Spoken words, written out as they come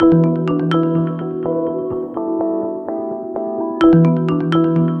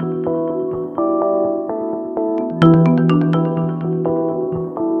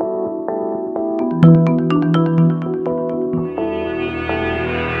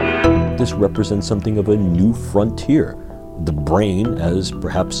this represents something of a new frontier. The brain as,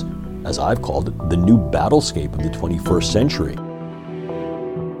 perhaps, as I've called it, the new battlescape of the 21st century.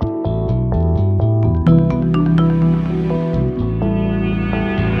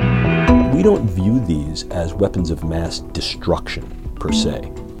 We don't view these as weapons of mass destruction, per se.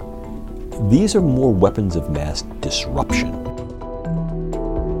 These are more weapons of mass disruption.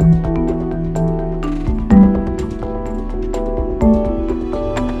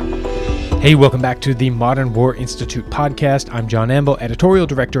 Hey, welcome back to the Modern War Institute podcast. I'm John Amble, editorial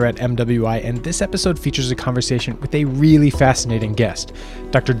director at MWI, and this episode features a conversation with a really fascinating guest,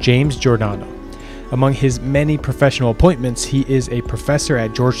 Dr. James Giordano. Among his many professional appointments, he is a professor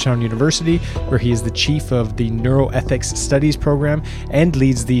at Georgetown University, where he is the chief of the Neuroethics Studies program and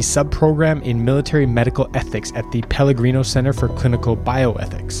leads the subprogram in military medical ethics at the Pellegrino Center for Clinical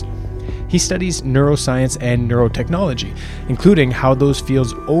Bioethics. He studies neuroscience and neurotechnology, including how those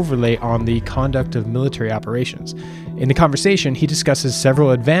fields overlay on the conduct of military operations. In the conversation, he discusses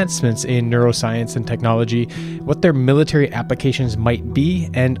several advancements in neuroscience and technology, what their military applications might be,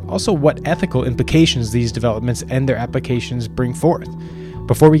 and also what ethical implications these developments and their applications bring forth.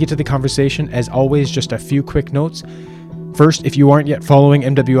 Before we get to the conversation, as always, just a few quick notes. First, if you aren't yet following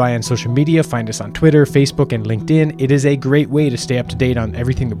MWI on social media, find us on Twitter, Facebook, and LinkedIn. It is a great way to stay up to date on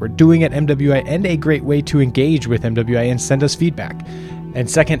everything that we're doing at MWI and a great way to engage with MWI and send us feedback. And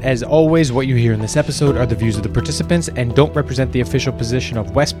second, as always, what you hear in this episode are the views of the participants and don't represent the official position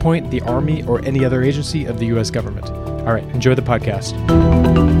of West Point, the Army, or any other agency of the U.S. government. All right, enjoy the podcast.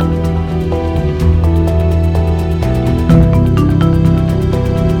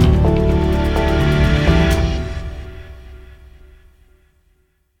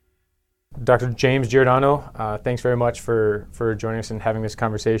 Dr. James Giordano, thanks very much for joining us and having this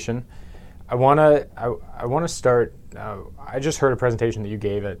conversation. I want to start. I just heard a presentation that you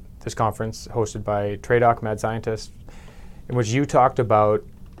gave at this conference hosted by TRADOC Mad Scientist, in which you talked about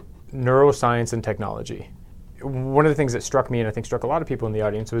neuroscience and technology. One of the things that struck me, and I think struck a lot of people in the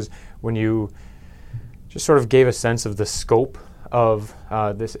audience, was when you just sort of gave a sense of the scope of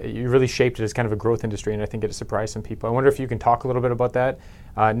this. You really shaped it as kind of a growth industry, and I think it surprised some people. I wonder if you can talk a little bit about that,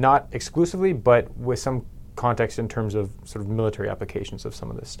 not exclusively, but with some context in terms of sort of military applications of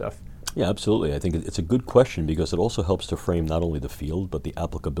some of this stuff. Yeah, absolutely. I think it's a good question because it also helps to frame not only the field, but the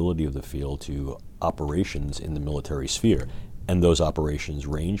applicability of the field to operations in the military sphere. And those operations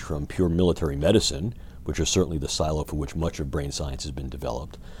range from pure military medicine, which is certainly the silo for which much of brain science has been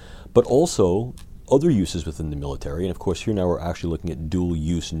developed, but also other uses within the military. And of course, here now we're actually looking at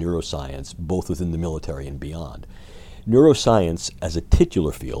dual-use neuroscience, both within the military and beyond. Neuroscience as a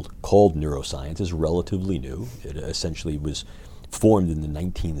titular field, called neuroscience, is relatively new. It essentially was formed in the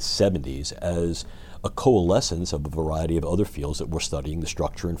 1970s as a coalescence of a variety of other fields that were studying the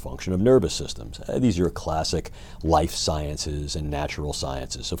structure and function of nervous systems. These are classic life sciences and natural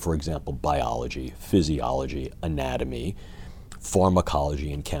sciences. So for example, biology, physiology, anatomy,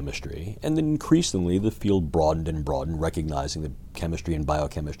 pharmacology, and chemistry. And then increasingly the field broadened and broadened, recognizing that chemistry and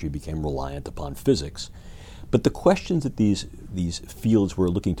biochemistry became reliant upon physics. But the questions that these fields were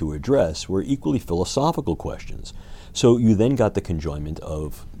looking to address were equally philosophical questions. So you then got the conjoinment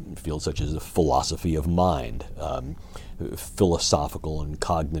of fields such as the philosophy of mind, philosophical and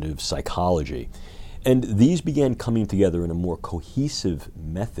cognitive psychology. And these began coming together in a more cohesive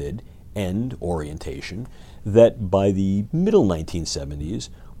method and orientation that by the middle 1970s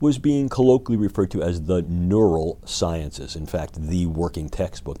was being colloquially referred to as the neural sciences. In fact, the working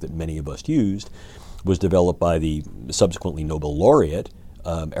textbook that many of us used was developed by the subsequently Nobel laureate,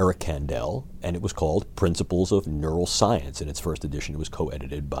 Eric Kandel, and it was called Principles of Neural Science. In its first edition, it was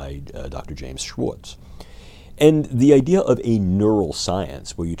co-edited by Dr. James Schwartz. And the idea of a neural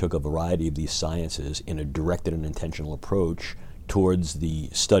science, where you took a variety of these sciences in a directed and intentional approach towards the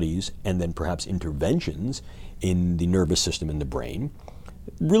studies and then perhaps interventions in the nervous system and the brain,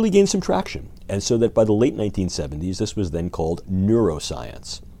 really gained some traction. And so that by the late 1970s, this was then called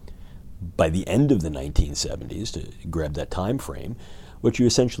neuroscience. By the end of the 1970s, to grab that time frame, what you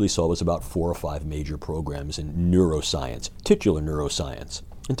essentially saw was about 4 or 5 major programs in neuroscience, titular neuroscience.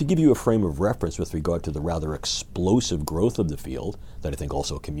 And to give you a frame of reference with regard to the rather explosive growth of the field, that I think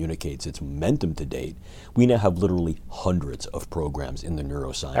also communicates its momentum to date, we now have literally hundreds of programs in the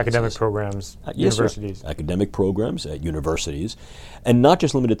neurosciences. Academic programs, yes, universities. Sir. Academic programs at universities, and not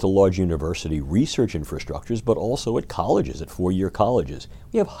just limited to large university research infrastructures, but also at colleges, at 4-year colleges.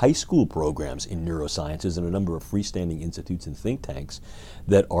 We have high school programs in neurosciences and a number of freestanding institutes and think tanks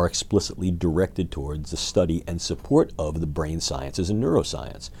that are explicitly directed towards the study and support of the brain sciences and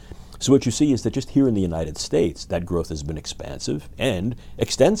neuroscience. So what you see is that just here in the United States, that growth has been expansive and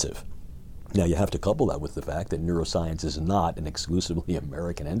extensive. Now, you have to couple that with the fact that neuroscience is not an exclusively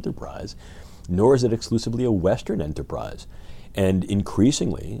American enterprise, nor is it exclusively a Western enterprise. And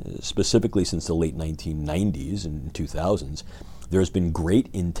increasingly, specifically since the late 1990s and 2000s, there has been great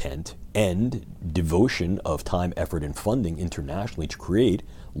intent and devotion of time, effort, and funding internationally to create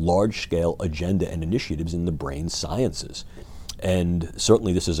large-scale agenda and initiatives in the brain sciences. And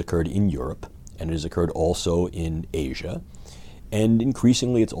certainly this has occurred in Europe, and it has occurred also in Asia. And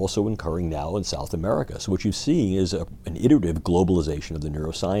increasingly, it's also occurring now in South America. So what you're seeing is an iterative globalization of the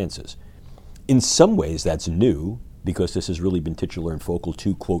neurosciences. In some ways, that's new, because this has really been titular and focal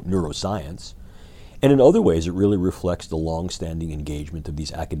to, quote, neuroscience. And in other ways, it really reflects the long-standing engagement of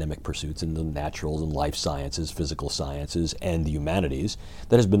these academic pursuits in the natural and life sciences, physical sciences, and the humanities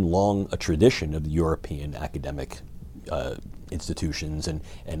that has been long a tradition of the European academic institutions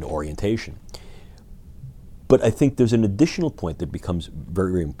and orientation. But I think there's an additional point that becomes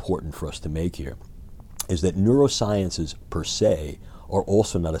very, very important for us to make here, is that neurosciences per se are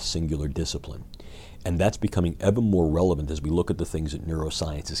also not a singular discipline. And that's becoming ever more relevant as we look at the things that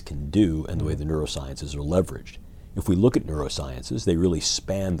neurosciences can do and the way the neurosciences are leveraged. If we look at neurosciences, they really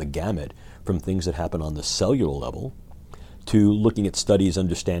span the gamut from things that happen on the cellular level to looking at studies,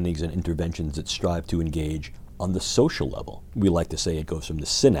 understandings, and interventions that strive to engage on the social level. We like to say it goes from the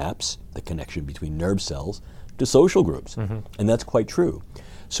synapse, the connection between nerve cells, to social groups. And that's quite true.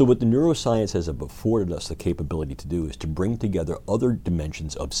 So what the neuroscience has afforded us the capability to do is to bring together other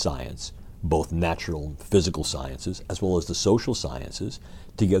dimensions of science, both natural and physical sciences, as well as the social sciences,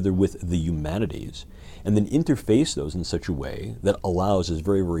 together with the humanities, and then interface those in such a way that allows this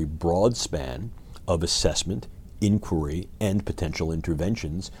very, very broad span of assessment, inquiry, and potential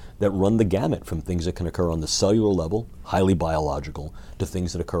interventions that run the gamut from things that can occur on the cellular level, highly biological, to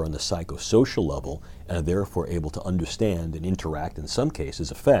things that occur on the psychosocial level, and are therefore able to understand and interact, in some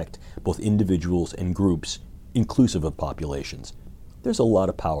cases affect, both individuals and groups, inclusive of populations. There's a lot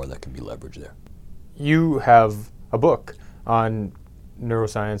of power that can be leveraged there. You have a book on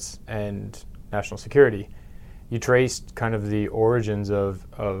neuroscience and national security. You traced kind of the origins of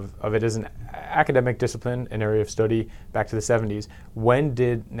it as an academic discipline, an area of study, back to the 70s. When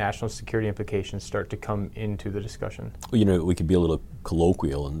did national security implications start to come into the discussion? Well, we could be a little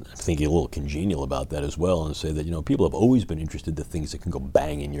colloquial and I think a little congenial about that as well, and say that, people have always been interested in things that can go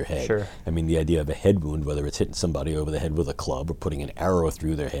bang in your head. Sure. I mean, the idea of a head wound, whether it's hitting somebody over the head with a club or putting an arrow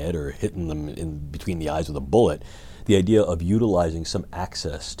through their head or hitting them in between the eyes with a bullet, the idea of utilizing some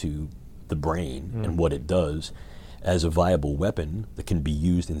access to the brain and what it does as a viable weapon that can be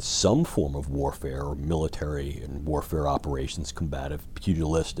used in some form of warfare or military and warfare operations, combative,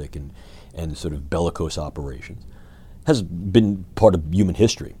 pugilistic, and sort of bellicose operations, has been part of human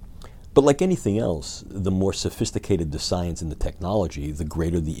history. But like anything else, the more sophisticated the science and the technology, the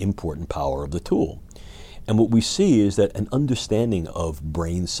greater the import and power of the tool. And what we see is that an understanding of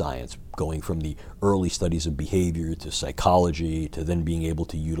brain science, going from the early studies of behavior to psychology to then being able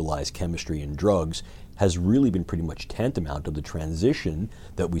to utilize chemistry and drugs, has really been pretty much tantamount to the transition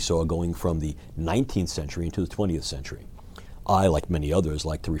that we saw going from the 19th century into the 20th century. I, like many others,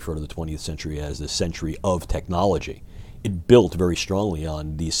 like to refer to the 20th century as the century of technology. It built very strongly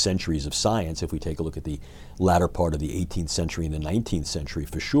on these centuries of science. If we take a look at the latter part of the 18th century and the 19th century,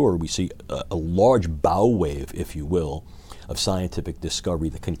 for sure, we see a large bow wave, if you will, of scientific discovery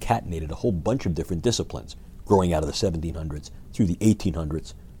that concatenated a whole bunch of different disciplines, growing out of the 1700s through the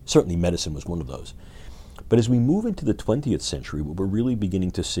 1800s. Certainly medicine was one of those. But as we move into the 20th century, what we're really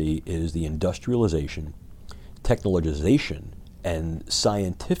beginning to see is the industrialization, technologization, and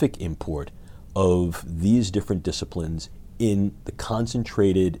scientific import of these different disciplines in the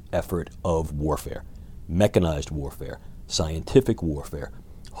concentrated effort of warfare, mechanized warfare, scientific warfare,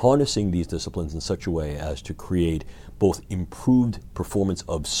 harnessing these disciplines in such a way as to create both improved performance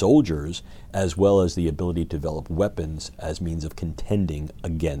of soldiers as well as the ability to develop weapons as means of contending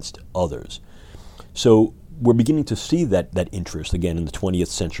against others. So we're beginning to see that interest, again, in the 20th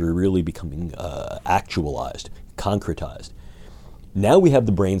century really becoming actualized, concretized. Now we have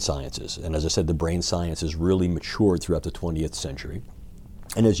the brain sciences, and as I said, the brain sciences really matured throughout the 20th century.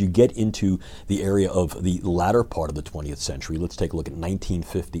 And as you get into the area of the latter part of the 20th century, let's take a look at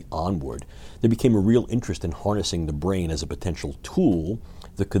 1950 onward, there became a real interest in harnessing the brain as a potential tool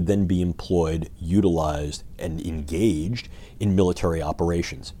that could then be employed, utilized, and engaged in military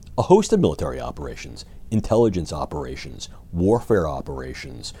operations. A host of military operations, intelligence operations, warfare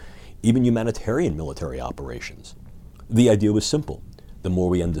operations, even humanitarian military operations. The idea was simple. The more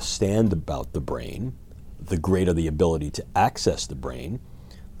we understand about the brain, the greater the ability to access the brain,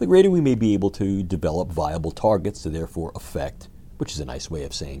 the greater we may be able to develop viable targets to therefore affect which is a nice way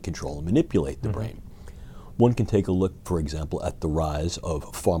of saying control and manipulate the brain. One can take a look, for example, at the rise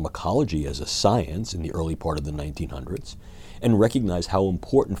of pharmacology as a science in the early part of the 1900s and recognize how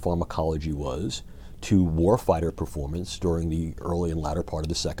important pharmacology was to warfighter performance during the early and latter part of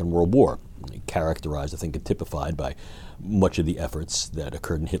the Second World War, characterized, I think, and typified by much of the efforts that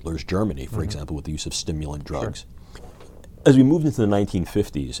occurred in Hitler's Germany, for example, with the use of stimulant drugs. Sure. As we moved into the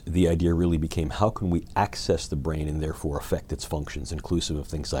 1950s, the idea really became how can we access the brain and therefore affect its functions, inclusive of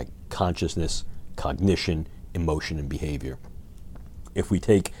things like consciousness, cognition, emotion, and behavior. If we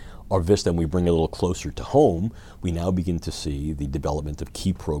take our vista and we bring it a little closer to home, we now begin to see the development of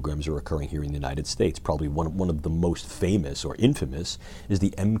key programs are occurring here in the United States. Probably one of the most famous or infamous is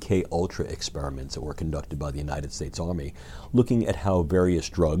the MK Ultra experiments that were conducted by the United States Army, looking at how various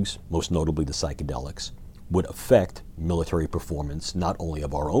drugs, most notably the psychedelics, would affect military performance, not only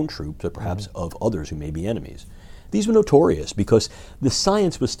of our own troops, but perhaps of others who may be enemies. These were notorious because the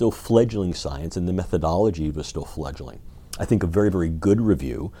science was still fledgling science and the methodology was still fledgling. I think a very, very good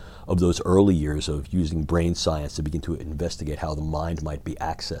review of those early years of using brain science to begin to investigate how the mind might be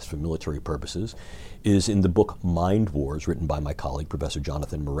accessed for military purposes is in the book Mind Wars, written by my colleague, Professor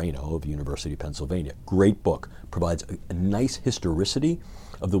Jonathan Moreno of the University of Pennsylvania. Great book, provides a nice historicity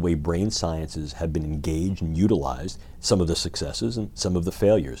of the way brain sciences have been engaged and utilized, some of the successes and some of the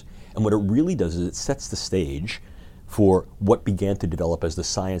failures. And what it really does is it sets the stage for what began to develop as the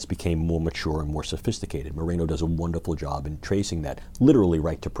science became more mature and more sophisticated. Moreno does a wonderful job in tracing that literally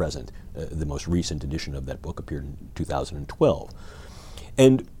right to present. The most recent edition of that book appeared in 2012.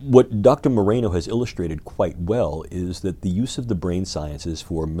 And what Dr. Moreno has illustrated quite well is that the use of the brain sciences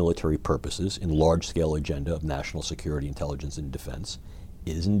for military purposes in large-scale agenda of national security, intelligence, and defense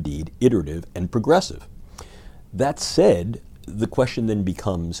is indeed iterative and progressive. That said, the question then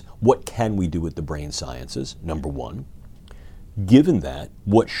becomes, what can we do with the brain sciences, number one? Given that,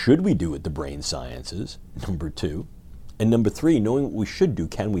 what should we do with the brain sciences, number two? And number three, knowing what we should do,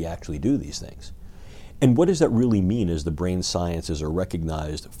 can we actually do these things? And what does that really mean as the brain sciences are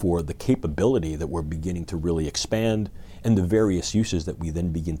recognized for the capability that we're beginning to really expand and the various uses that we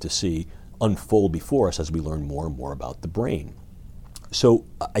then begin to see unfold before us as we learn more and more about the brain? So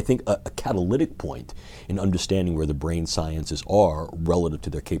I think a catalytic point in understanding where the brain sciences are relative to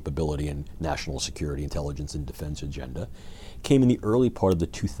their capability in national security, intelligence, and defense agenda came in the early part of the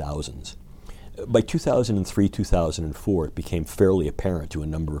 2000s. By 2003, 2004, it became fairly apparent to a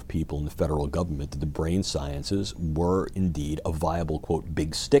number of people in the federal government that the brain sciences were indeed a viable, quote,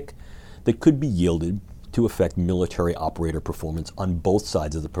 big stick that could be yielded to affect military operator performance on both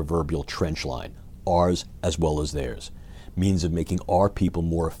sides of the proverbial trench line, ours as well as theirs. Means of making our people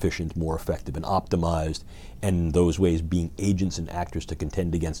more efficient, more effective, and optimized, and in those ways being agents and actors to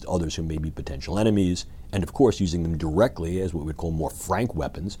contend against others who may be potential enemies, and of course using them directly as what we'd call more frank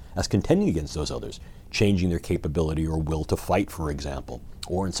weapons as contending against those others, changing their capability or will to fight, for example,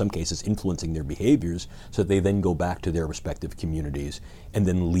 or in some cases influencing their behaviors so that they then go back to their respective communities and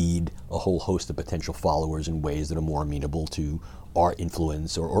then lead a whole host of potential followers in ways that are more amenable to our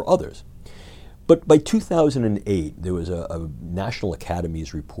influence or others. But by 2008, there was a National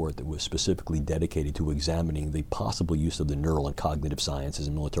Academies report that was specifically dedicated to examining the possible use of the neural and cognitive sciences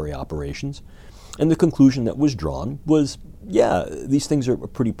in military operations. And the conclusion that was drawn was, yeah, these things are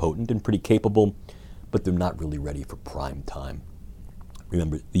pretty potent and pretty capable, but they're not really ready for prime time.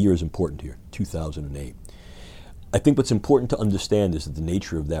 Remember, the year is important here, 2008. I think what's important to understand is that the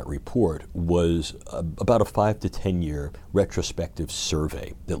nature of that report was about a 5 to 10 year retrospective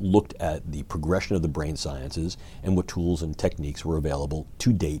survey that looked at the progression of the brain sciences and what tools and techniques were available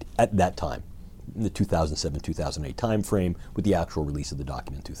to date at that time, in the 2007-2008 timeframe, with the actual release of the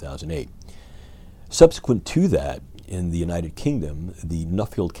document in 2008. Subsequent to that, in the United Kingdom, the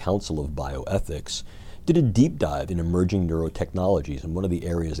Nuffield Council of Bioethics did a deep dive in emerging neurotechnologies, and one of the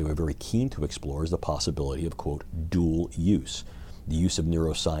areas they were very keen to explore is the possibility of, quote, dual use, the use of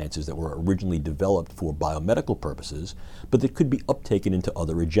neurosciences that were originally developed for biomedical purposes, but that could be uptaken into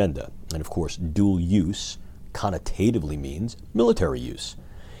other agenda. And of course, dual use connotatively means military use.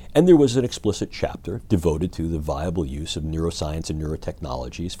 And there was an explicit chapter devoted to the viable use of neuroscience and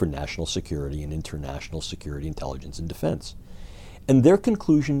neurotechnologies for national security and international security, intelligence, and defense. And their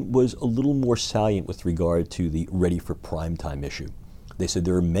conclusion was a little more salient with regard to the ready for prime time issue. They said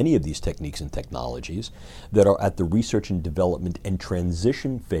there are many of these techniques and technologies that are at the research and development and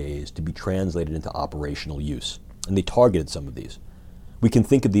transition phase to be translated into operational use. And they targeted some of these. We can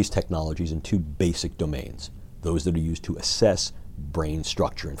think of these technologies in two basic domains, those that are used to assess brain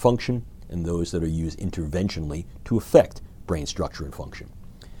structure and function, and those that are used interventionally to affect brain structure and function.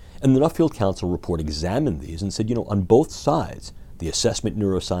 And the Nuffield Council report examined these and said, on both sides, the assessment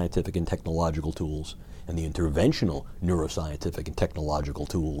neuroscientific and technological tools, and the interventional neuroscientific and technological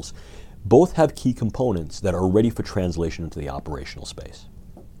tools, both have key components that are ready for translation into the operational space.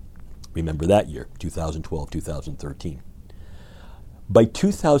 Remember that year, 2012, 2013. By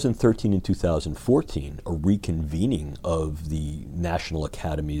 2013 and 2014, a reconvening of the National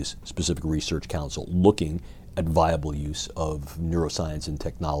Academy's Specific Research Council looking at viable use of neuroscience and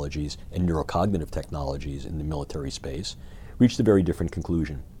technologies and neurocognitive technologies in the military space reached a very different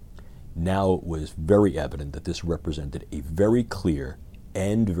conclusion. Now it was very evident that this represented a very clear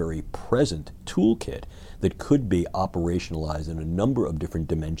and very present toolkit that could be operationalized in a number of different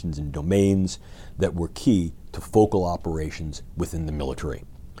dimensions and domains that were key to focal operations within the military.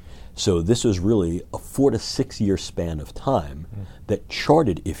 So this was really a 4 to 6 year span of time that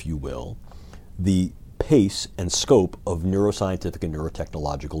charted, if you will, the pace and scope of neuroscientific and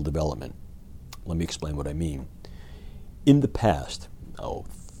neurotechnological development. Let me explain what I mean. In the past,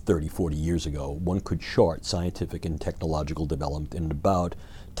 30, 40 years ago, one could chart scientific and technological development in about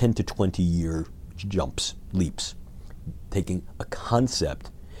 10 to 20 year jumps, leaps, taking a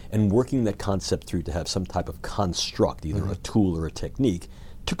concept and working that concept through to have some type of construct, either a tool or a technique,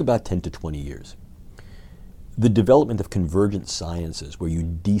 took about 10 to 20 years. The development of convergent sciences, where you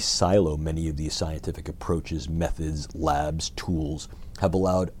de-silo many of these scientific approaches, methods, labs, tools, have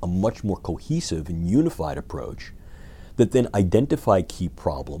allowed a much more cohesive and unified approach that then identify key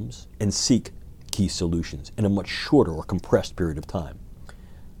problems and seek key solutions in a much shorter or compressed period of time.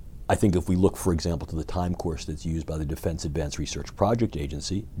 I think if we look, for example, to the time course that's used by the Defense Advanced Research Project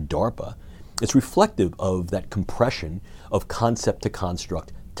Agency, DARPA, it's reflective of that compression of concept to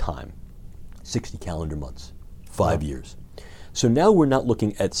construct time. 60 calendar months, 5 years. So now we're not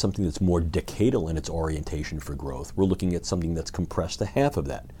looking at something that's more decadal in its orientation for growth. We're looking at something that's compressed to half of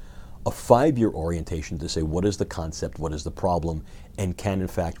that. A 5-year orientation to say what is the concept, what is the problem, and can in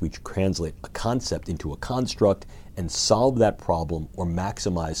fact we translate a concept into a construct and solve that problem or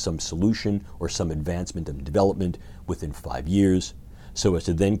maximize some solution or some advancement and development within 5 years, so as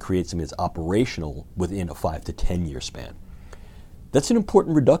to then create something that's operational within a 5 to 10 year span. That's an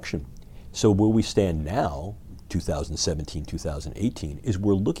important reduction. So where we stand now, 2017, 2018, is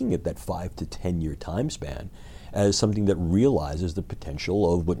we're looking at that 5 to 10 year time span as something that realizes the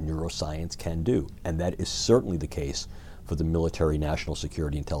potential of what neuroscience can do. And that is certainly the case for the military, national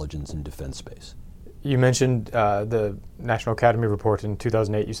security, intelligence, and defense space. You mentioned the National Academy report in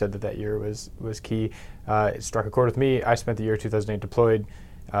 2008. You said that year was key. It struck a chord with me. I spent the year 2008 deployed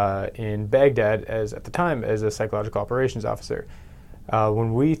in Baghdad at the time as a psychological operations officer.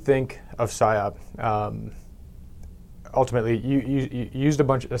 When we think of PSYOP, ultimately, you used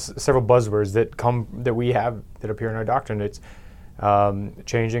several buzzwords that we have that appear in our doctrine. It's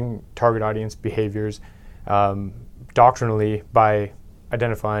changing target audience behaviors doctrinally by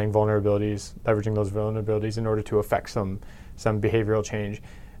identifying vulnerabilities, leveraging those vulnerabilities in order to affect some behavioral change.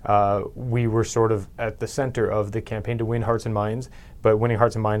 We were sort of at the center of the campaign to win hearts and minds, but winning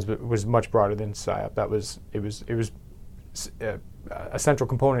hearts and minds was much broader than PSYOP. It was a central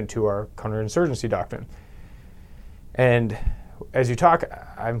component to our counterinsurgency doctrine. And as you talk,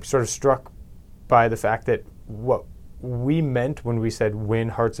 I'm sort of struck by the fact that what we meant when we said win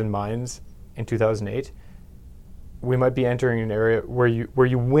hearts and minds in 2008, we might be entering an area where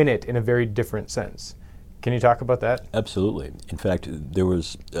you win it in a very different sense. Can you talk about that? Absolutely. In fact, there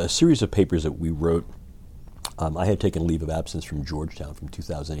was a series of papers that we wrote. I had taken leave of absence from Georgetown from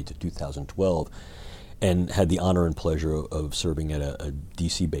 2008 to 2012 and had the honor and pleasure of serving at a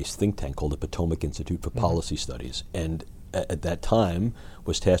DC-based think tank called the Potomac Institute for Policy Studies. And at that time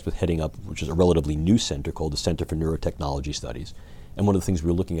was tasked with heading up, which is a relatively new center called the Center for Neurotechnology Studies. And one of the things we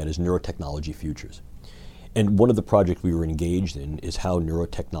were looking at is neurotechnology futures. And one of the projects we were engaged in is how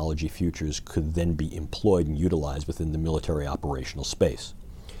neurotechnology futures could then be employed and utilized within the military operational space.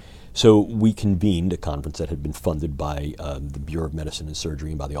 So we convened a conference that had been funded by the Bureau of Medicine and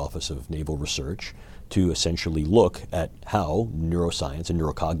Surgery and by the Office of Naval Research to essentially look at how neuroscience and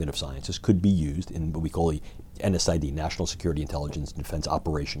neurocognitive sciences could be used in what we call the NSID, National Security, Intelligence, and Defense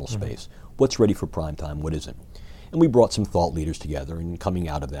operational space. What's ready for prime time, what isn't? And we brought some thought leaders together, and coming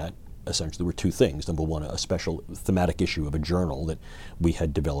out of that, essentially there were two things. Number one, a special thematic issue of a journal that we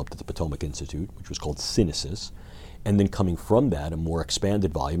had developed at the Potomac Institute, which was called Synesis. And then coming from that, a more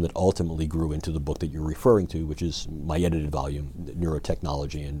expanded volume that ultimately grew into the book that you're referring to, which is my edited volume,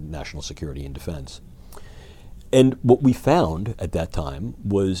 Neurotechnology and National Security and Defense. And what we found at that time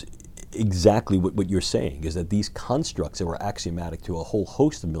was exactly what you're saying, is that these constructs that were axiomatic to a whole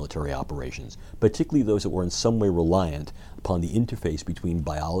host of military operations, particularly those that were in some way reliant upon the interface between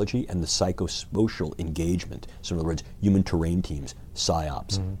biology and the psychosocial engagement. So in other words, human terrain teams,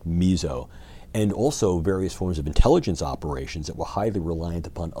 PSYOPs, MESO, and also various forms of intelligence operations that were highly reliant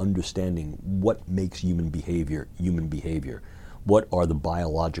upon understanding what makes human behavior human behavior. What are the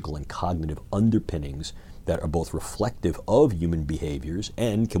biological and cognitive underpinnings that are both reflective of human behaviors,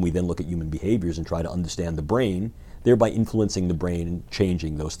 and can we then look at human behaviors and try to understand the brain, thereby influencing the brain and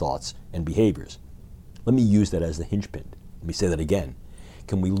changing those thoughts and behaviors. Let me use that as the hinge-pin. Let me say that again.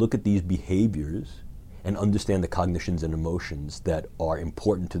 Can we look at these behaviors and understand the cognitions and emotions that are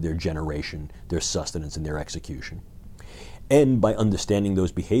important to their generation, their sustenance, and their execution? And by understanding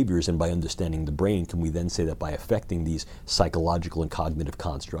those behaviors and by understanding the brain, can we then say that by affecting these psychological and cognitive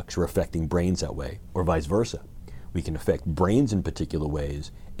constructs, we're affecting brains that way, or vice versa? We can affect brains in particular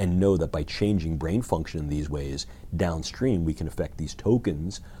ways and know that by changing brain function in these ways, downstream we can affect these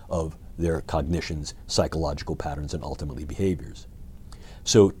tokens of their cognitions, psychological patterns, and ultimately behaviors.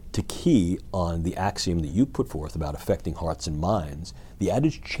 So to key on the axiom that you put forth about affecting hearts and minds, the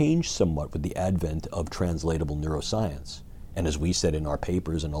adage changed somewhat with the advent of translatable neuroscience. And as we said in our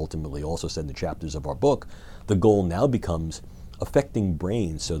papers and ultimately also said in the chapters of our book, the goal now becomes affecting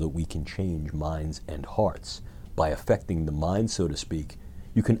brains so that we can change minds and hearts. By affecting the mind, so to speak,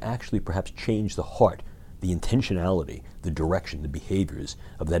 you can actually perhaps change the heart, the intentionality, the direction, the behaviors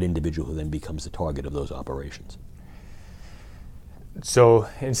of that individual who then becomes the target of those operations. So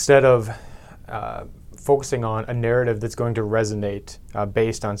instead of focusing on a narrative that's going to resonate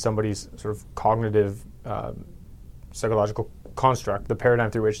based on somebody's sort of cognitive psychological construct, the paradigm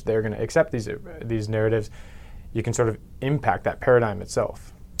through which they're going to accept these narratives, you can sort of impact that paradigm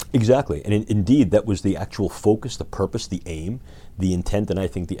itself. Exactly, and indeed that was the actual focus, the purpose, the aim, the intent, and I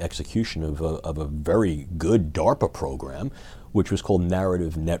think the execution of a very good DARPA program, which was called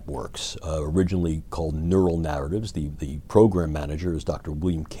Narrative Networks, originally called Neural Narratives. The program manager is Dr.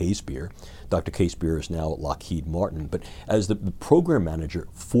 William Casebeer. Dr. Casebeer is now at Lockheed Martin, but as the program manager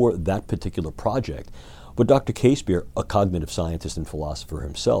for that particular project, what Dr. Casebeer, a cognitive scientist and philosopher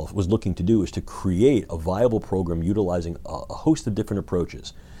himself, was looking to do is to create a viable program utilizing a host of different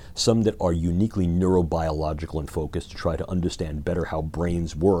approaches, some that are uniquely neurobiological in focus to try to understand better how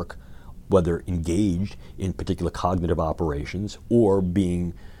brains work, whether engaged in particular cognitive operations or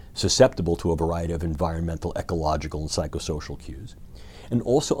being susceptible to a variety of environmental, ecological, and psychosocial cues, and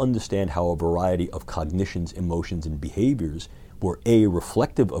also understand how a variety of cognitions, emotions, and behaviors were A,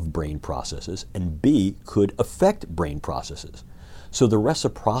 reflective of brain processes, and B, could affect brain processes. So the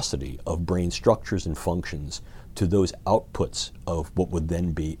reciprocity of brain structures and functions to those outputs of what would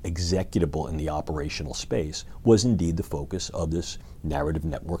then be executable in the operational space was indeed the focus of this Narrative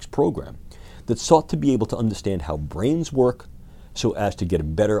Networks program that sought to be able to understand how brains work so as to get a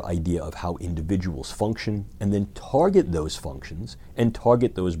better idea of how individuals function and then target those functions and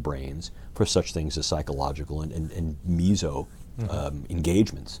target those brains for such things as psychological and meso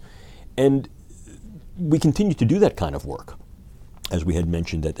engagements. And we continue to do that kind of work. As we had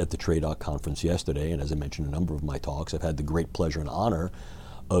mentioned at the TRADOC conference yesterday, and as I mentioned in a number of my talks, I've had the great pleasure and honor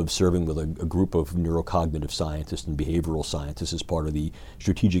of serving with a group of neurocognitive scientists and behavioral scientists as part of the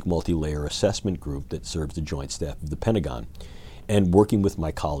Strategic Multi-Layer Assessment Group that serves the Joint Staff of the Pentagon. And working with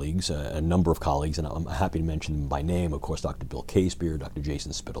my colleagues, a number of colleagues, and I'm happy to mention them by name, of course, Dr. Bill Casebeer, Dr.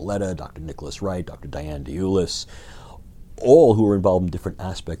 Jason Spitoletta, Dr. Nicholas Wright, Dr. Diane DeUlis, all who are involved in different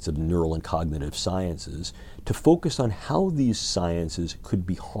aspects of the neural and cognitive sciences, to focus on how these sciences could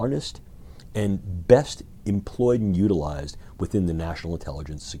be harnessed and best employed and utilized within the national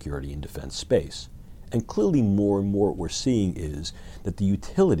intelligence, security, and defense space. And clearly more and more what we're seeing is that the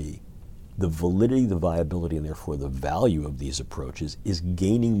utility, the validity, the viability, and therefore the value of these approaches is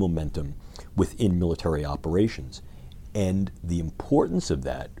gaining momentum within military operations. And the importance of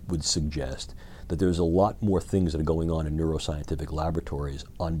that would suggest that there's a lot more things that are going on in neuroscientific laboratories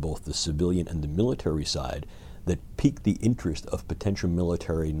on both the civilian and the military side that pique the interest of potential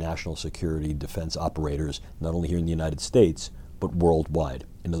military, national security, defense operators, not only here in the United States, but worldwide.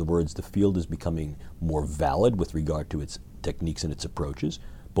 In other words, the field is becoming more valid with regard to its techniques and its approaches,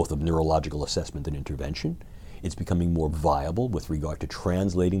 both of neurological assessment and intervention. It's becoming more viable with regard to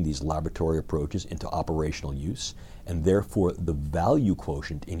translating these laboratory approaches into operational use, and therefore the value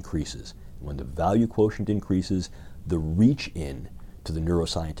quotient increases. When the value quotient increases, the reach in to the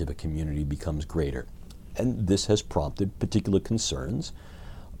neuroscientific community becomes greater. And this has prompted particular concerns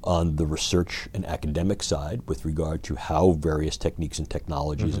on the research and academic side with regard to how various techniques and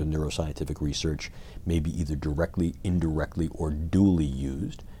technologies of neuroscientific research may be either directly, indirectly, or dually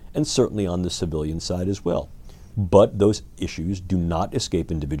used. and certainly on the civilian side as well. But those issues do not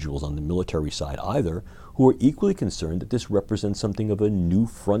escape individuals on the military side either, who are equally concerned that this represents something of a new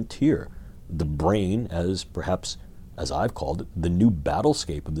frontier. The brain, as perhaps, as I've called it, the new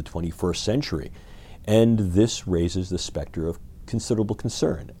battlescape of the 21st century. And this raises the specter of considerable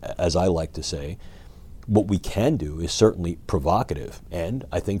concern. As I like to say, what we can do is certainly provocative and,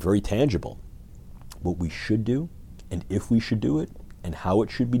 I think, very tangible. What we should do, and if we should do it, and how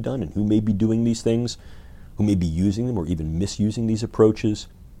it should be done, and who may be doing these things, who may be using them or even misusing these approaches,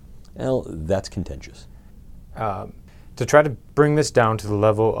 well, that's contentious. To try to bring this down to the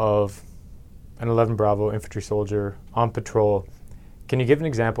level of an 11 Bravo infantry soldier on patrol, can you give an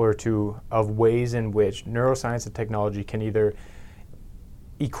example or two of ways in which neuroscience and technology can either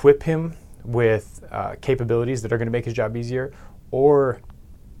equip him with capabilities that are going to make his job easier, or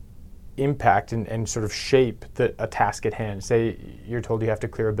impact and sort of shape a task at hand? Say you're told you have to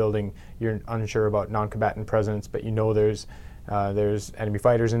clear a building, you're unsure about non-combatant presence, but you know there's enemy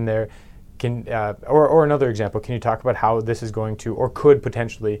fighters in there. Or another example, can you talk about how this is going to, or could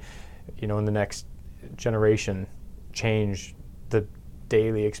potentially, in the next generation, change the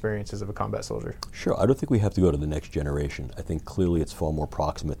daily experiences of a combat soldier? Sure. I don't think we have to go to the next generation. I think clearly it's far more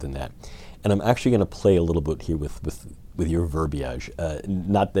proximate than that. And I'm actually going to play a little bit here with your verbiage.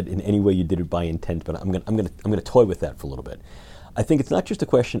 Not that in any way you did it by intent, but I'm going to toy with that for a little bit. I think it's not just a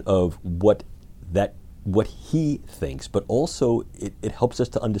question of what he thinks, but also it helps us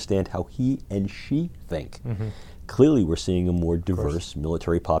to understand how he and she think. Mm-hmm. Clearly, we're seeing a more diverse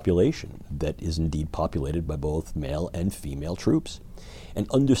military population that is indeed populated by both male and female troops. And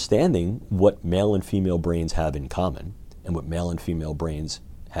understanding what male and female brains have in common and what male and female brains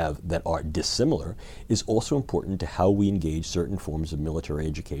have that are dissimilar is also important to how we engage certain forms of military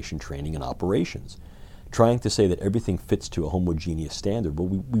education, training, and operations. Trying to say that everything fits to a homogeneous standard, but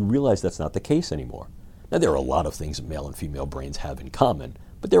we realize that's not the case anymore. Now, there are a lot of things that male and female brains have in common,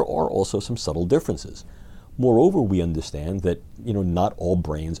 but there are also some subtle differences. Moreover, we understand that not all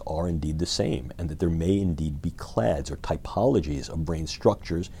brains are indeed the same, and that there may indeed be clades or typologies of brain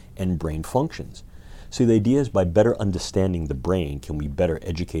structures and brain functions. So the idea is, by better understanding the brain, can we better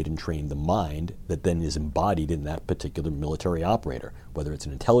educate and train the mind that then is embodied in that particular military operator, whether it's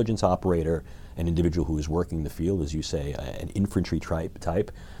an intelligence operator, an individual who is working in the field, as you say, an infantry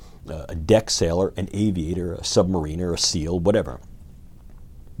type, a deck sailor, an aviator, a submariner, a SEAL, whatever.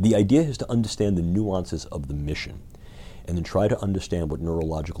 The idea is to understand the nuances of the mission and then try to understand what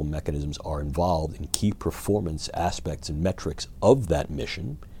neurological mechanisms are involved in key performance aspects and metrics of that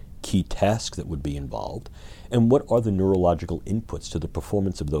mission, key tasks that would be involved, and what are the neurological inputs to the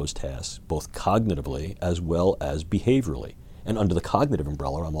performance of those tasks, both cognitively as well as behaviorally. And under the cognitive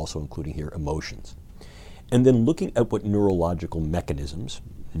umbrella, I'm also including here emotions. And then looking at what neurological mechanisms,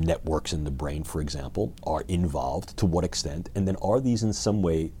 networks in the brain, for example, are involved, to what extent, and then are these in some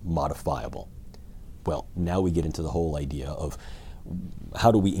way modifiable? Well, now we get into the whole idea of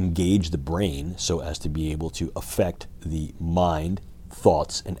how do we engage the brain so as to be able to affect the mind,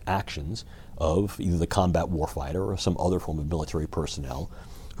 thoughts, and actions of either the combat warfighter or some other form of military personnel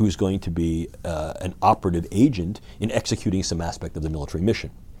who's going to be an operative agent in executing some aspect of the military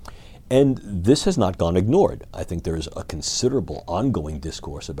mission. And this has not gone ignored. I think there's a considerable ongoing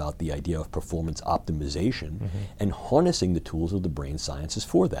discourse about the idea of performance optimization and harnessing the tools of the brain sciences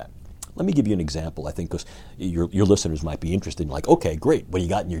for that. Let me give you an example, I think, because your listeners might be interested in, okay, great, what do you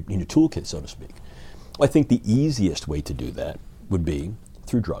got in your toolkit, so to speak? I think the easiest way to do that would be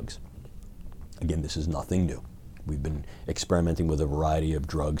through drugs. Again, this is nothing new. We've been experimenting with a variety of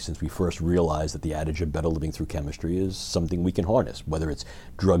drugs since we first realized that the adage of better living through chemistry is something we can harness, whether it's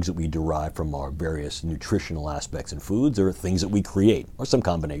drugs that we derive from our various nutritional aspects in foods or things that we create, or some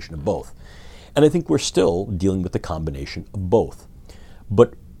combination of both. And I think we're still dealing with the combination of both.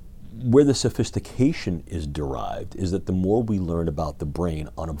 But where the sophistication is derived is that the more we learn about the brain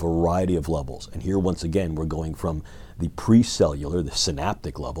on a variety of levels, and here once again we're going from the precellular, the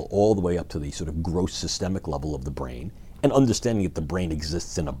synaptic level, all the way up to the sort of gross systemic level of the brain, and understanding that the brain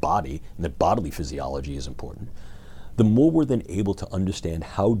exists in a body and that bodily physiology is important, the more we're then able to understand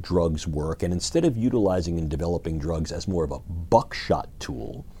how drugs work, and instead of utilizing and developing drugs as more of a buckshot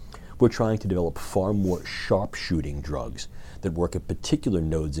tool, we're trying to develop far more sharpshooting drugs that work at particular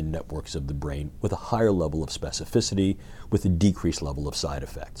nodes and networks of the brain with a higher level of specificity, with a decreased level of side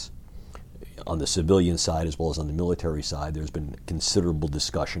effects. On the civilian side, as well as on the military side, there's been considerable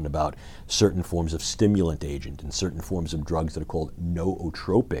discussion about certain forms of stimulant agent and certain forms of drugs that are called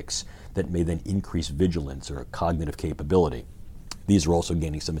nootropics that may then increase vigilance or cognitive capability. These are also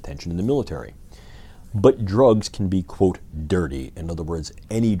gaining some attention in the military. But drugs can be, quote, dirty. In other words,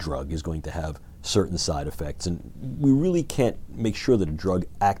 any drug is going to have certain side effects, and we really can't make sure that a drug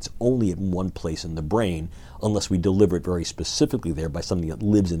acts only in one place in the brain unless we deliver it very specifically there by something that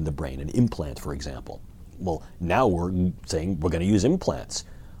lives in the brain, an implant, for example. Well, now we're saying we're going to use implants.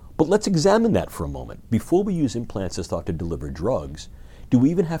 But let's examine that for a moment. Before we use implants as thought to deliver drugs, do we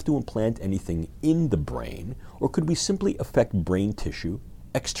even have to implant anything in the brain, or could we simply affect brain tissue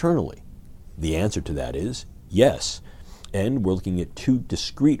externally? The answer to that is yes. And we're looking at two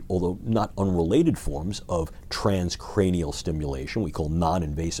discrete, although not unrelated forms of transcranial stimulation, we call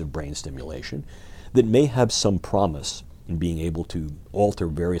non-invasive brain stimulation, that may have some promise in being able to alter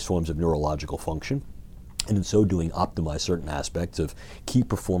various forms of neurological function, and in so doing optimize certain aspects of key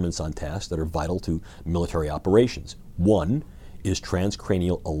performance on tasks that are vital to military operations. One is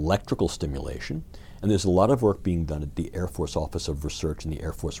transcranial electrical stimulation, and there's a lot of work being done at the Air Force Office of Research and the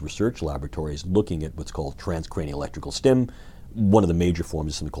Air Force Research Laboratories looking at what's called transcranial electrical stim. One of the major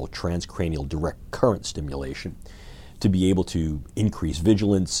forms is something called transcranial direct current stimulation, to be able to increase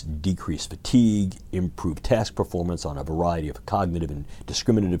vigilance, decrease fatigue, improve task performance on a variety of cognitive and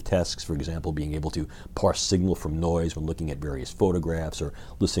discriminative tasks, for example, being able to parse signal from noise when looking at various photographs or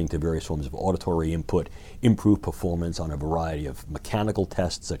listening to various forms of auditory input, improve performance on a variety of mechanical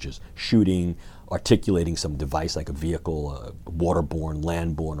tests such as shooting, articulating some device like a vehicle, a waterborne,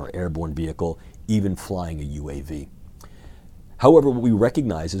 landborne, or airborne vehicle, even flying a UAV. However, what we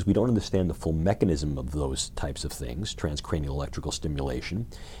recognize is we don't understand the full mechanism of those types of things, transcranial electrical stimulation.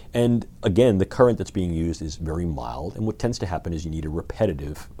 And again, the current that's being used is very mild, and what tends to happen is you need a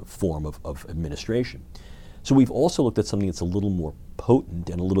repetitive form of administration. So we've also looked at something that's a little more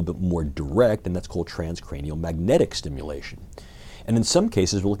potent and a little bit more direct, and that's called transcranial magnetic stimulation. And in some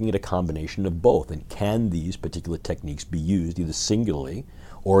cases, we're looking at a combination of both. And can these particular techniques be used either singularly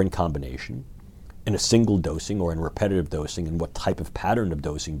or in combination, in a single dosing or in repetitive dosing, and what type of pattern of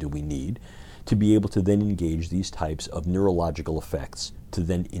dosing do we need to be able to then engage these types of neurological effects to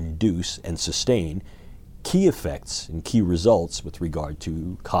then induce and sustain key effects and key results with regard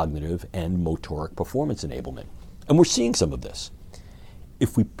to cognitive and motoric performance enablement. And we're seeing some of this.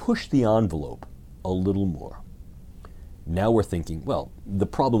 If we push the envelope a little more, now we're thinking, well, the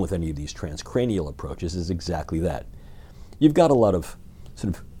problem with any of these transcranial approaches is exactly that. You've got a lot of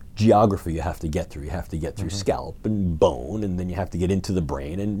sort of geography you have to get through. You have to get through scalp and bone, and then you have to get into the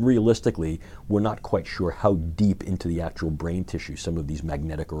brain. And realistically, we're not quite sure how deep into the actual brain tissue some of these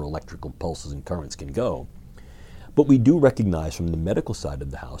magnetic or electrical pulses and currents can go. But we do recognize from the medical side of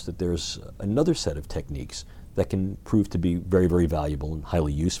the house that there's another set of techniques that can prove to be very, very valuable and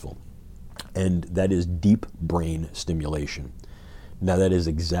highly useful. And that is deep brain stimulation. Now, that is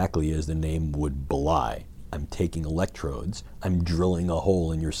exactly as the name would belie. I'm taking electrodes, I'm drilling a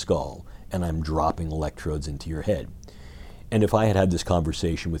hole in your skull, and I'm dropping electrodes into your head. And if I had had this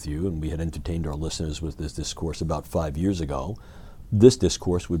conversation with you and we had entertained our listeners with this discourse about 5 years ago, this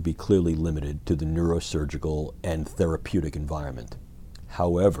discourse would be clearly limited to the neurosurgical and therapeutic environment.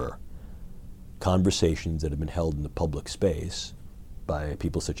 However, conversations that have been held in the public space by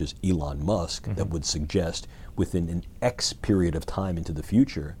people such as Elon Musk that would suggest within an X period of time into the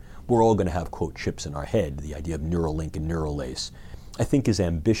future, we're all going to have, quote, chips in our head, the idea of Neuralink and Neuralace, I think is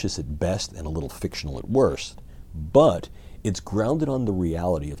ambitious at best and a little fictional at worst. But it's grounded on the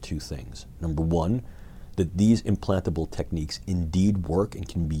reality of two things. Number one, that these implantable techniques indeed work and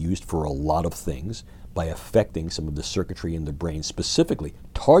can be used for a lot of things by affecting some of the circuitry in the brain specifically,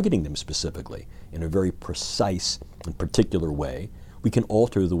 targeting them specifically in a very precise and particular way. We can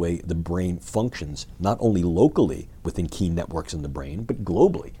alter the way the brain functions, not only locally within key networks in the brain, but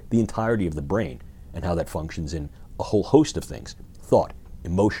globally, the entirety of the brain, and how that functions in a whole host of things: thought,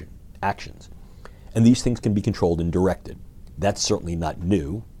 emotion, actions. And these things can be controlled and directed. That's certainly not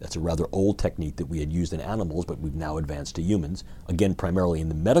new. That's a rather old technique that we had used in animals, but we've now advanced to humans, again, primarily in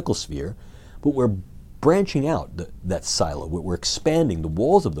the medical sphere. But we're branching out that silo. We're expanding the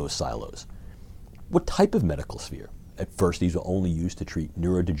walls of those silos. What type of medical sphere? At first, these were only used to treat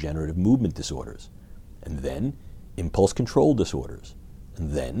neurodegenerative movement disorders, and then impulse control disorders,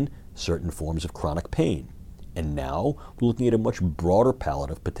 and then certain forms of chronic pain. And now we're looking at a much broader palette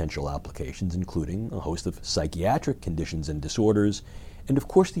of potential applications, including a host of psychiatric conditions and disorders. And of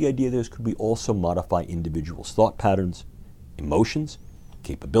course, the idea is, could we also modify individuals' thought patterns, emotions,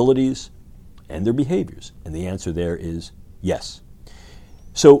 capabilities, and their behaviors? And the answer there is yes.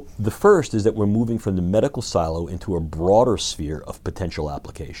 So the first is that we're moving from the medical silo into a broader sphere of potential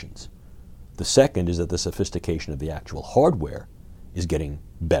applications. The second is that the sophistication of the actual hardware is getting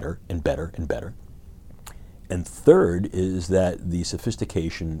better and better and better. And third is that the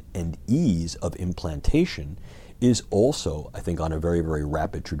sophistication and ease of implantation is also, I think, on a very, very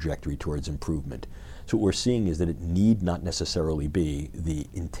rapid trajectory towards improvement. So what we're seeing is that it need not necessarily be the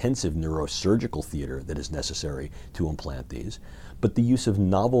intensive neurosurgical theater that is necessary to implant these, but the use of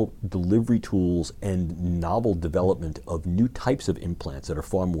novel delivery tools and novel development of new types of implants that are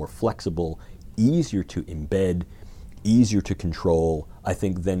far more flexible, easier to embed, easier to control, I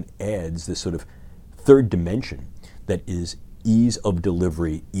think then adds this sort of third dimension that is ease of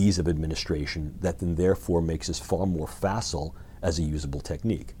delivery, ease of administration, that then therefore makes this far more facile as a usable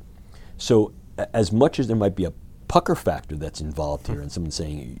technique. So as much as there might be a pucker factor that's involved here and someone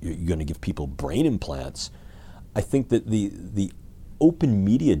saying you're going to give people brain implants, I think that the open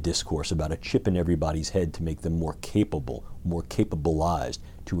media discourse about a chip in everybody's head to make them more capable, more capabilized,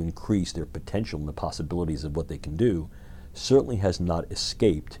 to increase their potential and the possibilities of what they can do, certainly has not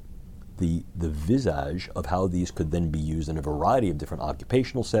escaped the visage of how these could then be used in a variety of different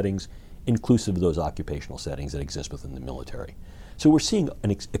occupational settings, inclusive of those occupational settings that exist within the military. So we're seeing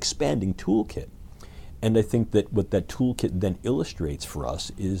an expanding toolkit. And I think that what that toolkit then illustrates for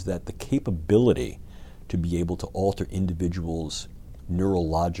us is that the capability to be able to alter individuals'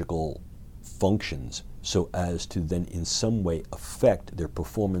 neurological functions so as to then in some way affect their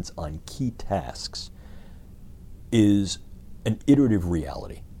performance on key tasks is an iterative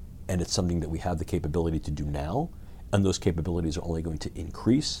reality. And it's something that we have the capability to do now, and those capabilities are only going to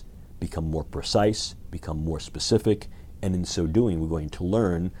increase, become more precise, become more specific, and in so doing, we're going to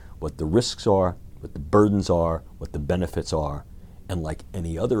learn what the risks are, what the burdens are, what the benefits are, and like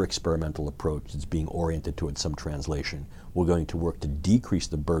any other experimental approach that's being oriented towards some translation, we're going to work to decrease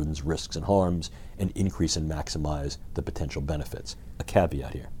the burdens, risks, and harms, and increase and maximize the potential benefits. A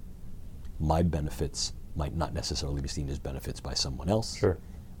caveat here: my benefits might not necessarily be seen as benefits by someone else. Sure.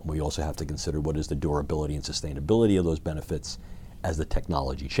 We also have to consider what is the durability and sustainability of those benefits as the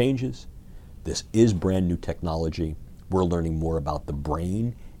technology changes. This is brand new technology. We're learning more about the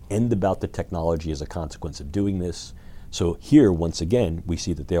brain and about the technology as a consequence of doing this. So here, once again, we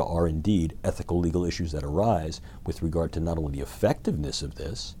see that there are indeed ethical legal issues that arise with regard to not only the effectiveness of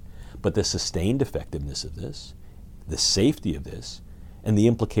this, but the sustained effectiveness of this, the safety of this, and the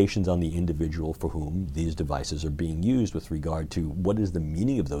implications on the individual for whom these devices are being used with regard to what is the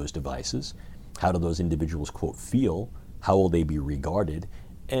meaning of those devices, how do those individuals, quote, feel, how will they be regarded,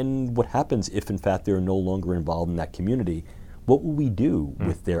 and what happens if, in fact, they're no longer involved in that community. What will we do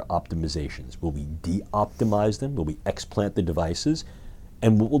with their optimizations? Will we de-optimize them? Will we explant the devices?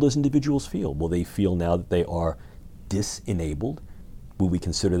 And what will those individuals feel? Will they feel now that they are dis-enabled? Will we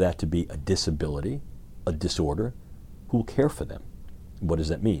consider that to be a disability, a disorder? Who will care for them? What does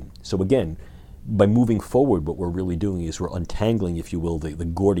that mean? So again, by moving forward, what we're really doing is we're untangling, if you will, the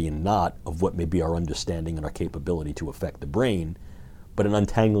Gordian knot of what may be our understanding and our capability to affect the brain. But in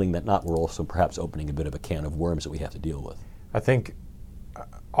untangling that knot, we're also perhaps opening a bit of a can of worms that we have to deal with. I think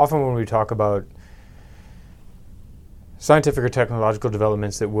often when we talk about scientific or technological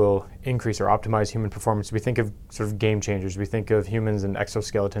developments that will increase or optimize human performance, we think of sort of game changers. We think of humans and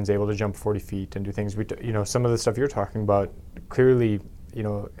exoskeletons able to jump 40 feet and do things. Some of the stuff you're talking about, clearly,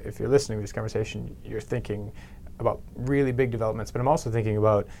 if you're listening to this conversation, you're thinking about really big developments. But I'm also thinking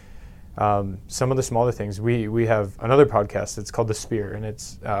about some of the smaller things. We have another podcast. It's called The Spear, and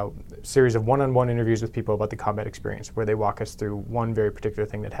it's a series of one-on-one interviews with people about the combat experience, where they walk us through one very particular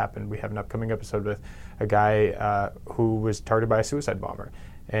thing that happened. We have an upcoming episode with a guy who was targeted by a suicide bomber,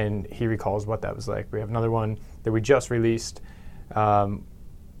 and he recalls what that was like. We have another one that we just released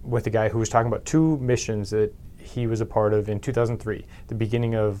with a guy who was talking about 2 missions that he was a part of in 2003, the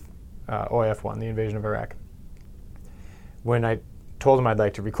beginning of OIF-1, the invasion of Iraq. When I told him I'd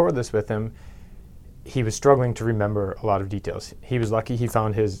like to record this with him, he was struggling to remember a lot of details. He was lucky he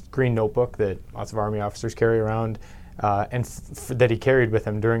found his green notebook that lots of Army officers carry around and that he carried with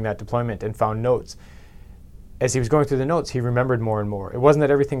him during that deployment, and found notes. As he was going through the notes, he remembered more and more. It wasn't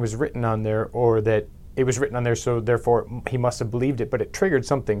that everything was written on there, or that it was written on there so therefore he must have believed it, but it triggered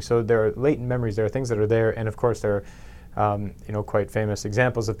something. So there are latent memories, there are things that are there, and of course there are quite famous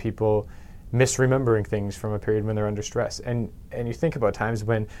examples of people misremembering things from a period when they're under stress. And you think about times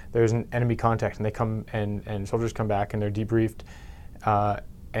when there's an enemy contact and they come and soldiers come back and they're debriefed,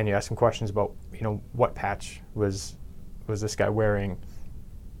 and you ask them questions about, what patch was this guy wearing?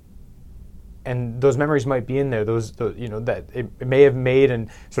 And those memories might be in there, that it may have made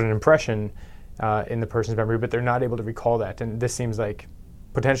an sort of an impression in the person's memory, but they're not able to recall that. And this seems like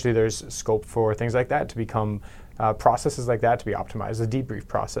potentially there's scope for things like that to become processes like that to be optimized, a debrief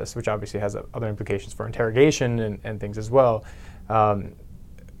process, which obviously has other implications for interrogation and things as well.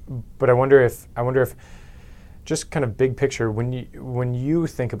 But I wonder if just kind of big picture, when you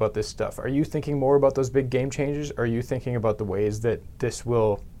think about this stuff, are you thinking more about those big game changers? Or are you thinking about the ways that this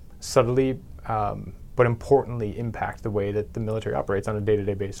will subtly but importantly impact the way that the military operates on a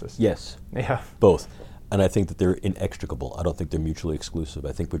day-to-day basis? Yes. Yeah. Both. And I think that they're inextricable. I don't think they're mutually exclusive.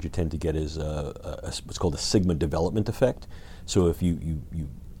 I think what you tend to get is what's called a sigma development effect. So if you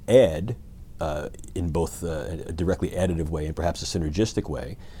add, in both a directly additive way and perhaps a synergistic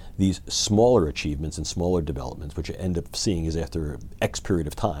way, these smaller achievements and smaller developments, which you end up seeing is after X period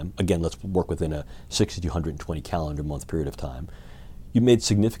of time, again, let's work within a 60 to 120 calendar month period of time, you made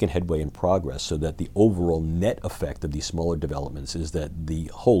significant headway and progress so that the overall net effect of these smaller developments is that the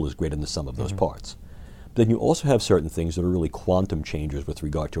whole is greater than the sum of those parts. But then you also have certain things that are really quantum changes with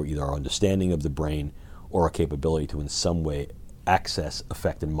regard to either our understanding of the brain or our capability to in some way access,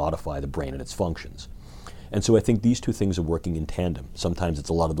 affect, and modify the brain and its functions. And so I think these two things are working in tandem. Sometimes it's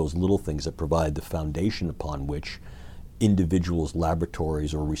a lot of those little things that provide the foundation upon which individuals,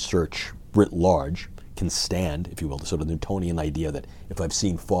 laboratories, or research writ large can stand, if you will, the sort of Newtonian idea that if I've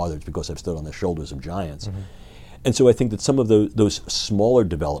seen farther, it's because I've stood on the shoulders of giants. And so I think that some of those smaller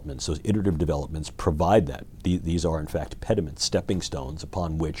developments, those iterative developments, provide that. These are, in fact, pediments, stepping stones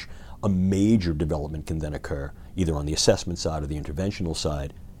upon which a major development can then occur, either on the assessment side or the interventional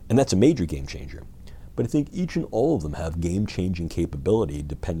side, and that's a major game changer. But I think each and all of them have game-changing capability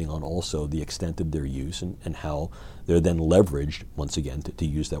depending on also the extent of their use and how they're then leveraged, once again, to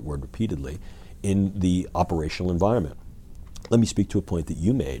use that word repeatedly, in the operational environment. Let me speak to a point that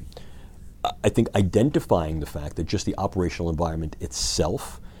you made. I think identifying the fact that just the operational environment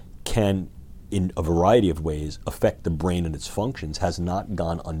itself can, in a variety of ways, affect the brain and its functions has not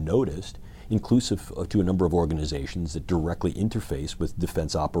gone unnoticed, inclusive to a number of organizations that directly interface with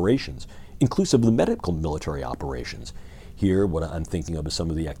defense operations, inclusive of the medical military operations. Here, what I'm thinking of is some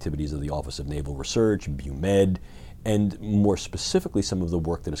of the activities of the Office of Naval Research, BUMED, and more specifically some of the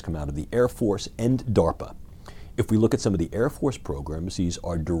work that has come out of the Air Force and DARPA. If we look at some of the Air Force programs, these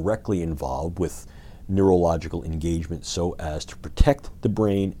are directly involved with neurological engagement so as to protect the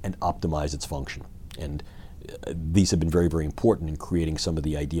brain and optimize its function. And these have been very, very important in creating some of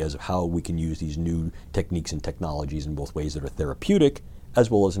the ideas of how we can use these new techniques and technologies in both ways that are therapeutic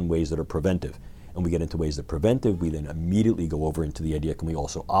as well as in ways that are preventive. And we get into ways that are preventive, we then immediately go over into the idea, can we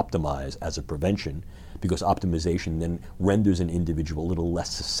also optimize as a prevention? Because optimization then renders an individual a little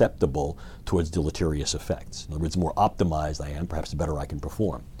less susceptible towards deleterious effects. In other words, the more optimized I am, perhaps the better I can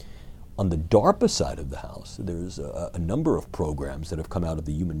perform. On the DARPA side of the house, there's a number of programs that have come out of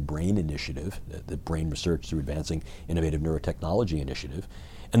the Human Brain Initiative, the Brain Research Through Advancing Innovative Neurotechnology Initiative.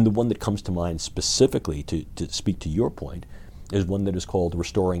 And the one that comes to mind specifically to speak to your point is one that is called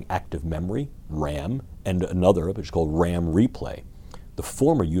Restoring Active Memory, RAM, and another which is called RAM Replay. The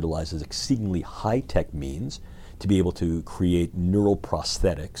former utilizes exceedingly high-tech means to be able to create neural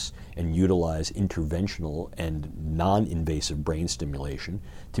prosthetics and utilize interventional and non-invasive brain stimulation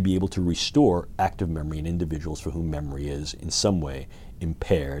to be able to restore active memory in individuals for whom memory is in some way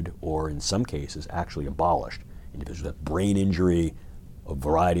impaired or in some cases actually abolished. Individuals with brain injury, a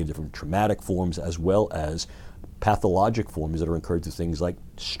variety of different traumatic forms, as well as pathologic forms that are incurred through things like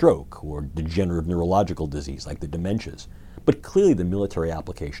stroke or degenerative neurological disease like the dementias. But clearly the military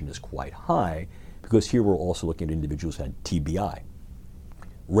application is quite high because here we're also looking at individuals who had TBI.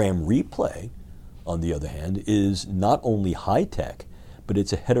 RAM Replay, on the other hand, is not only high-tech, but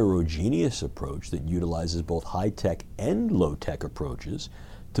it's a heterogeneous approach that utilizes both high-tech and low-tech approaches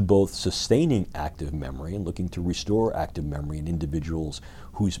to both sustaining active memory and looking to restore active memory in individuals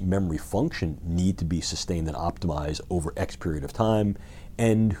whose memory function need to be sustained and optimized over X period of time,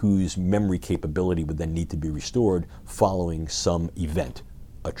 and whose memory capability would then need to be restored following some event,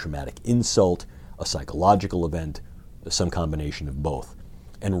 a traumatic insult, a psychological event, some combination of both.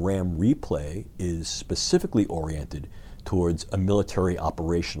 And RAM Replay is specifically oriented towards a military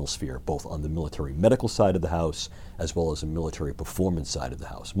operational sphere, both on the military medical side of the house as well as a military performance side of the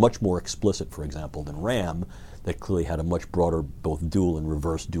house. Much more explicit, for example, than RAM, that clearly had a much broader both dual and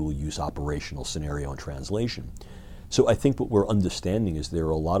reverse dual use operational scenario and translation. So I think what we're understanding is there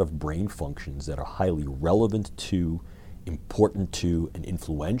are a lot of brain functions that are highly relevant to, important to, and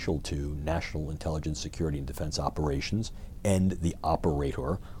influential to national intelligence, security, and defense operations and the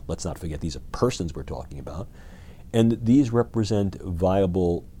operator. Let's not forget these are persons we're talking about. And these represent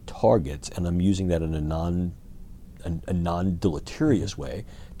viable targets, and I'm using that in a non-deleterious way,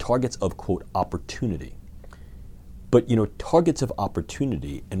 targets of, quote, opportunity. But, you know, targets of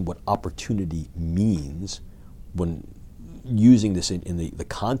opportunity and what opportunity means when using this in the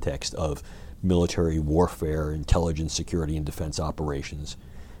context of military warfare, intelligence, security, and defense operations,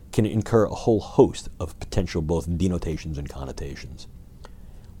 can incur a whole host of potential both denotations and connotations.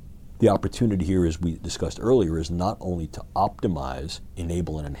 The opportunity here, as we discussed earlier, is not only to optimize,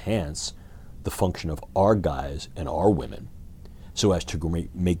 enable, and enhance the function of our guys and our women, so as to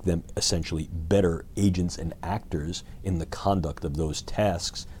make them essentially better agents and actors in the conduct of those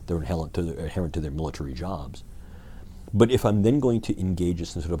tasks that are inherent to their military jobs. But if I'm then going to engage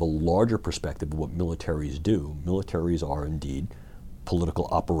us in sort of a larger perspective of what militaries do, militaries are indeed political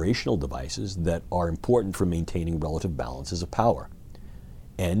operational devices that are important for maintaining relative balances of power.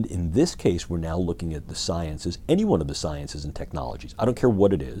 And in this case, we're now looking at the sciences, any one of the sciences and technologies, I don't care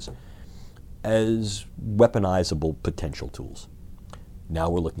what it is, as weaponizable potential tools. Now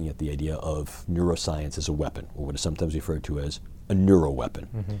we're looking at the idea of neuroscience as a weapon, or what is sometimes referred to as a neuroweapon.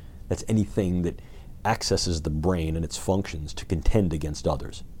 Mm-hmm. That's anything that accesses the brain and its functions to contend against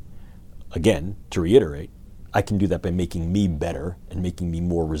others. Again, to reiterate, I can do that by making me better and making me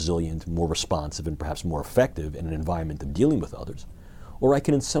more resilient, more responsive, and perhaps more effective in an environment of dealing with others. Or I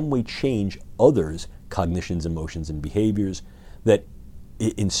can in some way change others' cognitions, emotions, and behaviors that,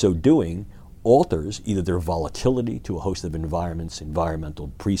 in so doing, alters either their volatility to a host of environments, environmental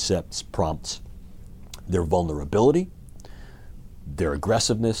precepts, prompts, their vulnerability, their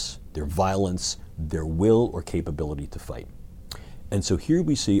aggressiveness, their violence, their will or capability to fight. And so here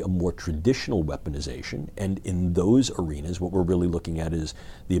we see a more traditional weaponization, and in those arenas, what we're really looking at is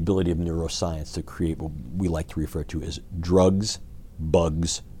the ability of neuroscience to create what we like to refer to as drugs,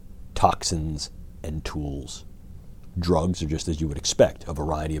 bugs, toxins, and tools. Drugs are just as you would expect, a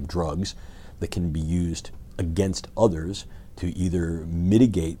variety of drugs that can be used against others to either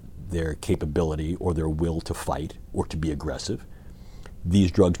mitigate their capability or their will to fight or to be aggressive.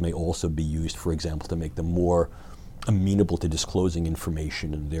 These drugs may also be used, for example, to make them more amenable to disclosing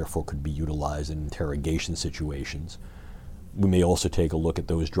information and therefore could be utilized in interrogation situations. We may also take a look at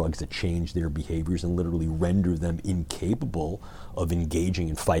those drugs that change their behaviors and literally render them incapable of engaging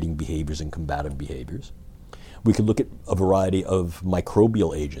in fighting behaviors and combative behaviors. We could look at a variety of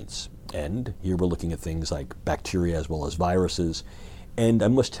microbial agents, and here we're looking at things like bacteria as well as viruses. And I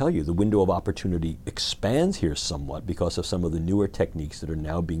must tell you, the window of opportunity expands here somewhat because of some of the newer techniques that are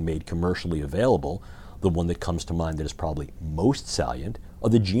now being made commercially available. The one that comes to mind that is probably most salient are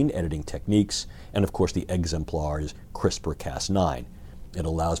the gene editing techniques, and of course the exemplar is CRISPR-Cas9. It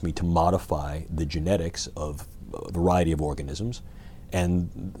allows me to modify the genetics of a variety of organisms, and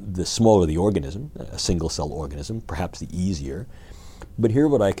the smaller the organism, a single cell organism, perhaps the easier. But here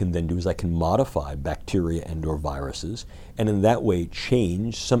what I can then do is I can modify bacteria and or viruses, and in that way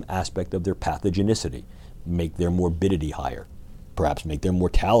change some aspect of their pathogenicity, make their morbidity higher, perhaps make their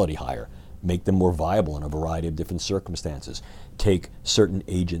mortality higher, make them more viable in a variety of different circumstances, take certain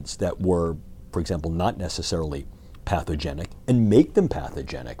agents that were, for example, not necessarily pathogenic and make them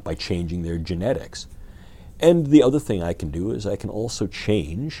pathogenic by changing their genetics. And the other thing I can do is I can also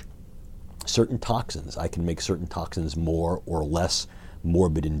change certain toxins. I can make certain toxins more or less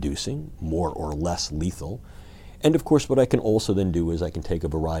morbid-inducing, more or less lethal. And of course, what I can also then do is I can take a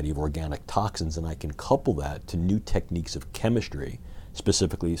variety of organic toxins and I can couple that to new techniques of chemistry,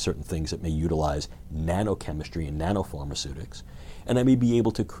 specifically certain things that may utilize nanochemistry and nanopharmaceutics. And I may be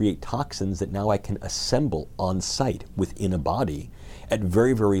able to create toxins that now I can assemble on site within a body at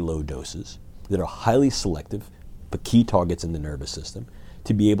very, very low doses that are highly selective, but key targets in the nervous system,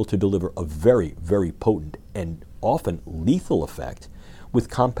 to be able to deliver a very, very potent and often lethal effect with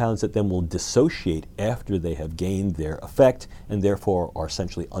compounds that then will dissociate after they have gained their effect and therefore are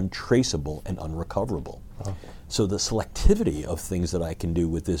essentially untraceable and unrecoverable. Oh. So the selectivity of things that I can do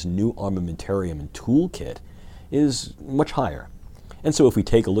with this new armamentarium and toolkit is much higher. And so if we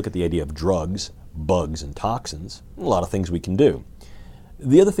take a look at the idea of drugs, bugs, and toxins, a lot of things we can do.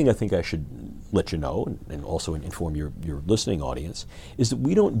 The other thing I think I should let you know, and also inform your listening audience, is that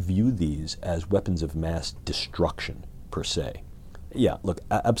we don't view these as weapons of mass destruction, per se. Yeah, look,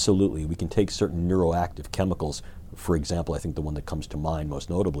 absolutely, we can take certain neuroactive chemicals. For example, I think the one that comes to mind most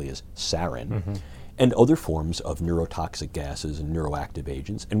notably is sarin, mm-hmm. and other forms of neurotoxic gases and neuroactive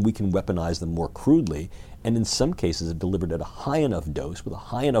agents, and we can weaponize them more crudely, and in some cases are delivered at a high enough dose with a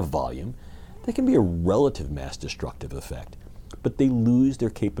high enough volume that can be a relative mass destructive effect. But they lose their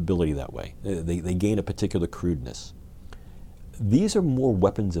capability that way. They gain a particular crudeness. These are more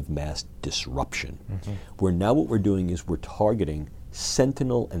weapons of mass disruption, mm-hmm. where now what we're doing is we're targeting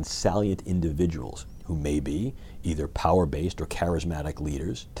sentinel and salient individuals who may be either power-based or charismatic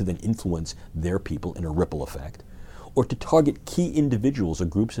leaders to then influence their people in a ripple effect, or to target key individuals or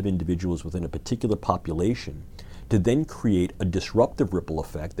groups of individuals within a particular population to then create a disruptive ripple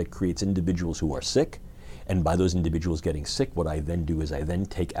effect that creates individuals who are sick And by those individuals getting sick, what I then do is I then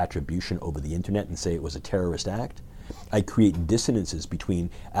take attribution over the internet and say it was a terrorist act. I create dissonances between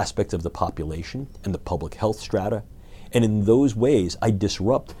aspects of the population and the public health strata. And in those ways, I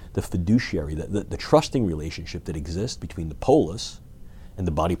disrupt the fiduciary, the trusting relationship that exists between the polis and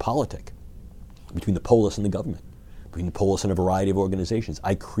the body politic, between the polis and the government, between the polis and a variety of organizations.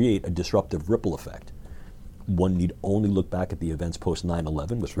 I create a disruptive ripple effect. One need only look back at the events post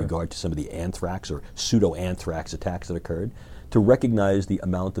 9/11 with regard to some of the anthrax or pseudo-anthrax attacks that occurred to recognize the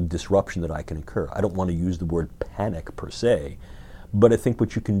amount of disruption that I can incur. I don't want to use the word panic per se, but I think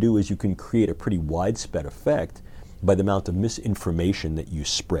what you can do is you can create a pretty widespread effect by the amount of misinformation that you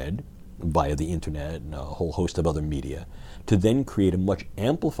spread via the internet and a whole host of other media, to then create a much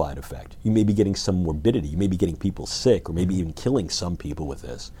amplified effect. You may be getting some morbidity, you may be getting people sick, or maybe even killing some people with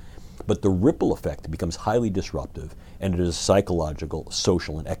this. But the ripple effect becomes highly disruptive, and it is a psychological,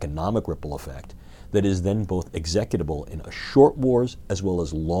 social, and economic ripple effect that is then both executable in a short wars as well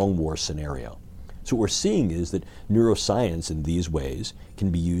as long war scenario. So what we're seeing is that neuroscience in these ways can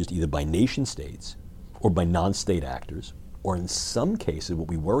be used either by nation states or by non-state actors, or in some cases what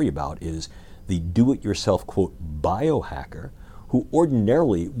we worry about is the do-it-yourself, quote, biohacker, who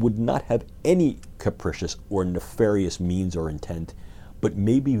ordinarily would not have any capricious or nefarious means or intent, but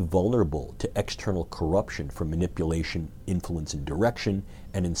may be vulnerable to external corruption from manipulation, influence, and direction,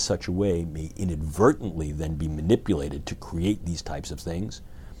 and in such a way may inadvertently then be manipulated to create these types of things,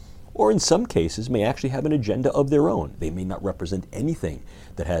 or in some cases may actually have an agenda of their own. They may not represent anything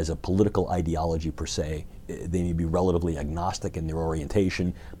that has a political ideology per se. They may be relatively agnostic in their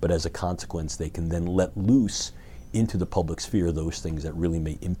orientation, but as a consequence they can then let loose into the public sphere those things that really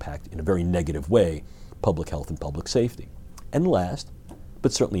may impact in a very negative way public health and public safety. And last,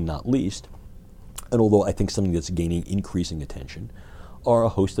 but certainly not least, and although I think something that's gaining increasing attention, are a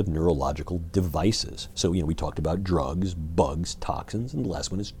host of neurological devices. So, we talked about drugs, bugs, toxins, and the last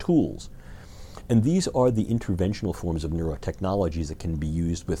one is tools. And these are the interventional forms of neurotechnologies that can be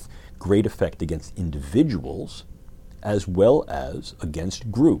used with great effect against individuals as well as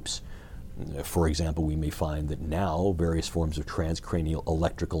against groups. For example, we may find that now various forms of transcranial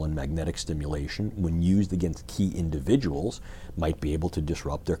electrical and magnetic stimulation, when used against key individuals, might be able to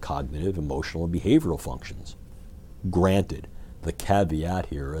disrupt their cognitive, emotional, and behavioral functions. Granted, the caveat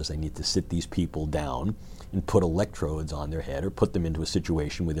here is I need to sit these people down and put electrodes on their head or put them into a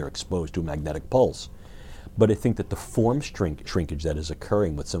situation where they're exposed to a magnetic pulse. But I think that the form shrinkage that is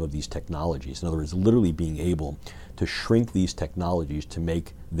occurring with some of these technologies, in other words, literally being able to shrink these technologies to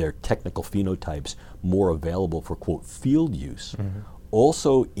make their technical phenotypes more available for, quote, field use,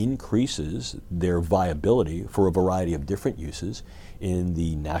 also increases their viability for a variety of different uses in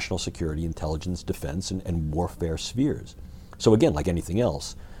the national security, intelligence, defense, and warfare spheres. So again, like anything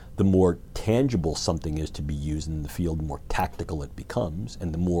else, the more tangible something is to be used in the field, the more tactical it becomes,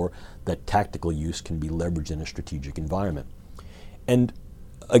 and the more that tactical use can be leveraged in a strategic environment. And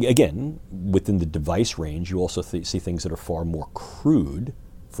again, within the device range, you also see things that are far more crude.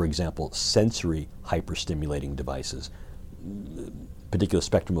 For example, sensory hyperstimulating devices, particular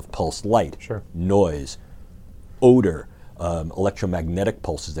spectrum of pulsed light, noise, odor, electromagnetic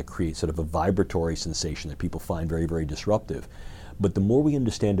pulses that create sort of a vibratory sensation that people find very, very disruptive. But the more we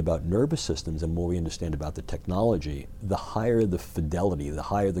understand about nervous systems and more we understand about the technology, the higher the fidelity, the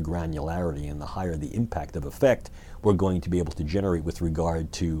higher the granularity, and the higher the impact of effect we're going to be able to generate with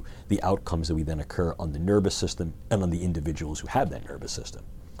regard to the outcomes that we then occur on the nervous system and on the individuals who have that nervous system.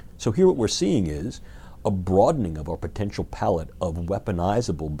 So here what we're seeing is a broadening of our potential palette of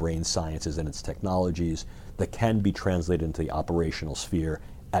weaponizable brain sciences and its technologies that can be translated into the operational sphere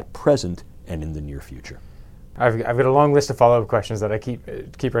at present and in the near future. I've got a long list of follow-up questions that I keep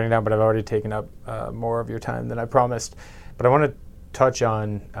writing down, but I've already taken up more of your time than I promised. But I want to touch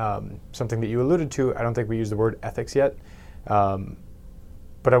on something that you alluded to. I don't think we used the word ethics yet,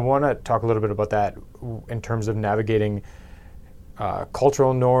 but I want to talk a little bit about that in terms of navigating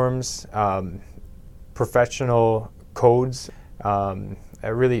cultural norms, professional codes,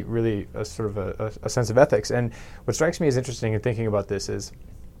 really a sort of a sense of ethics. And what strikes me as interesting in thinking about this is,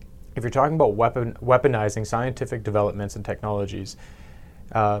 if you're talking about weaponizing scientific developments and technologies,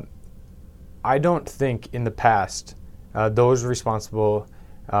 I don't think in the past those responsible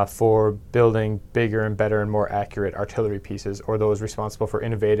for building bigger and better and more accurate artillery pieces, or those responsible for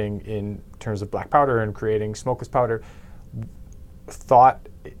innovating in terms of black powder and creating smokeless powder, thought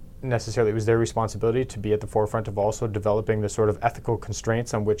necessarily it was their responsibility to be at the forefront of also developing the sort of ethical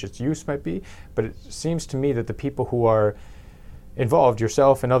constraints on which its use might be. But it seems to me that the people who are involved,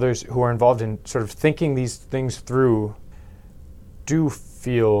 yourself and others who are involved in sort of thinking these things through, do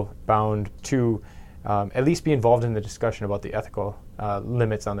feel bound to at least be involved in the discussion about the ethical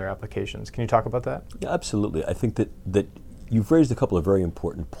limits on their applications. Can you talk about that? Yeah, absolutely. I think that you've raised a couple of very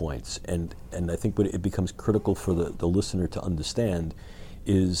important points, and I think what it becomes critical for the listener to understand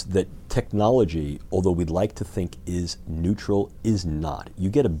is that technology, although we'd like to think is neutral, is not.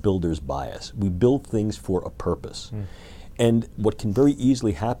 You get a builder's bias. We build things for a purpose. And what can very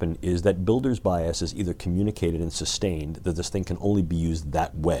easily happen is that builder's bias is either communicated and sustained, that this thing can only be used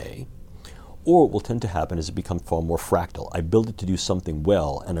that way, or what will tend to happen is it becomes far more fractal. I build it to do something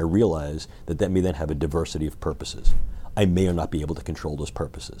well, and I realize that that may then have a diversity of purposes. I may or not be able to control those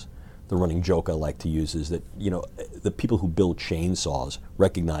purposes. The running joke I like to use is that, the people who build chainsaws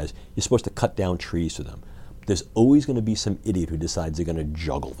recognize you're supposed to cut down trees for them. There's always going to be some idiot who decides they're going to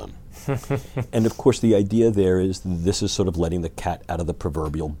juggle them. And of course the idea there is this is sort of letting the cat out of the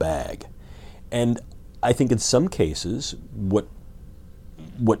proverbial bag. And I think in some cases what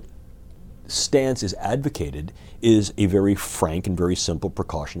stance is advocated is a very frank and very simple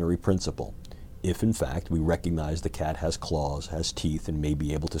precautionary principle. If in fact we recognize the cat has claws, has teeth, and may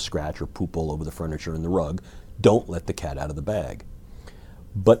be able to scratch or poop all over the furniture and the rug, don't let the cat out of the bag.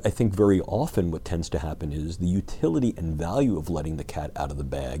 But I think very often what tends to happen is the utility and value of letting the cat out of the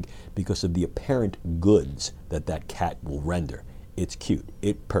bag because of the apparent goods that cat will render. It's cute,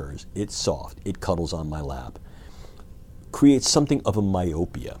 it purrs, it's soft, it cuddles on my lap, creates something of a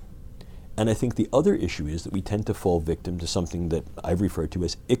myopia. And I think the other issue is that we tend to fall victim to something that I've referred to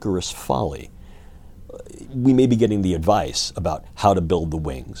as Icarus folly. We may be getting the advice about how to build the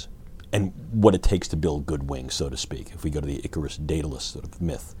wings and what it takes to build good wings, so to speak, if we go to the Icarus Daedalus sort of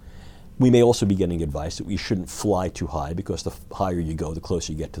myth. We may also be getting advice that we shouldn't fly too high because the higher you go, the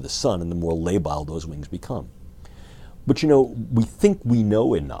closer you get to the sun, and the more labile those wings become. But we think we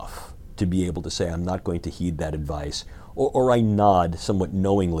know enough to be able to say, I'm not going to heed that advice, or I nod somewhat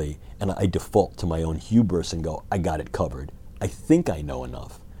knowingly, and I default to my own hubris and go, I got it covered. I think I know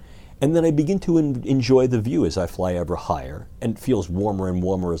enough. And then I begin to enjoy the view as I fly ever higher, and it feels warmer and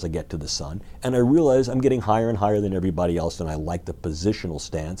warmer as I get to the sun, and I realize I'm getting higher and higher than everybody else, and I like the positional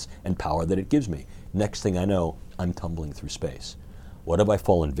stance and power that it gives me. Next thing I know, I'm tumbling through space. What have I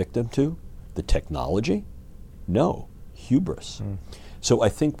fallen victim to? The technology? No, hubris. So I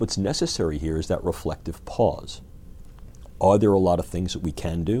think what's necessary here is that reflective pause. Are there a lot of things that we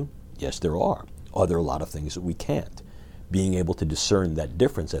can do? Yes, there are. Are there a lot of things that we can't? Being able to discern that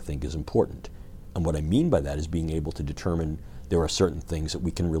difference, I think, is important. And what I mean by that is being able to determine there are certain things that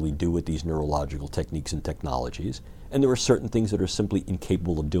we can really do with these neurological techniques and technologies, and there are certain things that are simply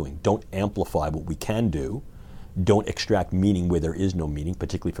incapable of doing. Don't amplify what we can do. Don't extract meaning where there is no meaning,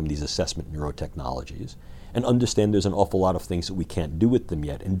 particularly from these assessment neurotechnologies. And understand there's an awful lot of things that we can't do with them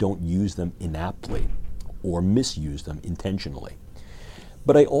yet, and don't use them inaptly or misuse them intentionally.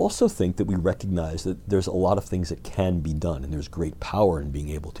 But I also think that we recognize that there's a lot of things that can be done, and there's great power in being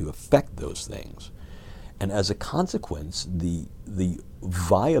able to affect those things. And as a consequence, the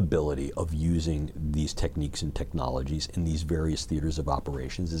viability of using these techniques and technologies in these various theaters of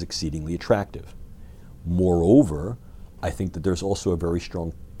operations is exceedingly attractive. Moreover, I think that there's also a very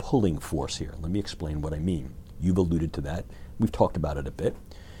strong pulling force here. Let me explain what I mean. You've alluded to that. We've talked about it a bit.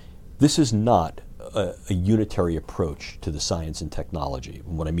 This is not a unitary approach to the science and technology.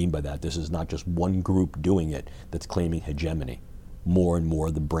 And what I mean by that, this is not just one group doing it that's claiming hegemony. More and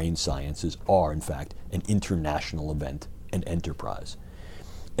more, the brain sciences are, in fact, an international event and enterprise.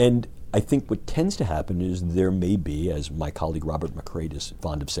 And I think what tends to happen is there may be, as my colleague Robert McCreight is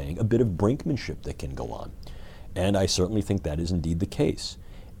fond of saying, a bit of brinkmanship that can go on. And I certainly think that is indeed the case.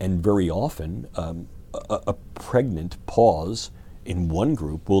 And very often, a pregnant pause in one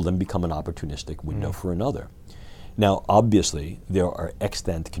group will then become an opportunistic window for another. Now, obviously, there are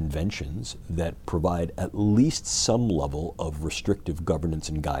extant conventions that provide at least some level of restrictive governance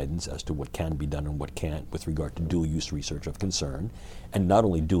and guidance as to what can be done and what can't with regard to dual-use research of concern. And not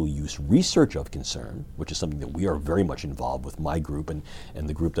only dual-use research of concern, which is something that we are very much involved with, my group and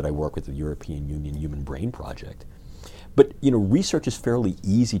the group that I work with, the European Union Human Brain Project. But research is fairly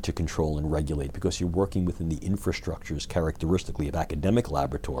easy to control and regulate because you're working within the infrastructures characteristically of academic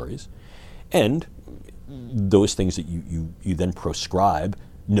laboratories, and those things that you then proscribe,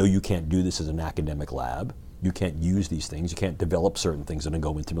 no, you can't do this as an academic lab, you can't use these things, you can't develop certain things that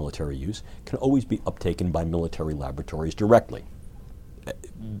go into military use, can always be uptaken by military laboratories directly.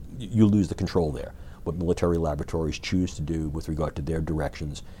 You lose the control there. What military laboratories choose to do with regard to their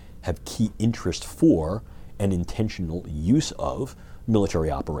directions have key interest for and intentional use of military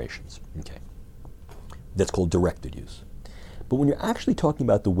operations. Okay, that's called directed use. But when you're actually talking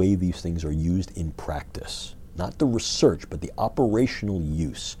about the way these things are used in practice, not the research, but the operational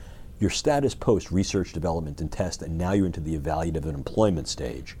use, Your status post research, development, and test, and now you're into the evaluative and employment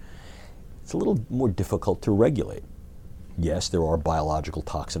stage. It's a little more difficult to regulate. Yes, there are biological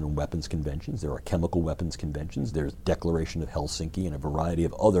toxin and weapons conventions, there are chemical weapons conventions, there's Declaration of Helsinki and a variety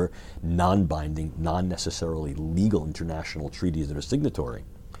of other non-binding, non-necessarily legal international treaties that are signatory.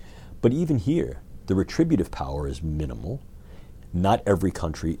 But even here, the retributive power is minimal. Not every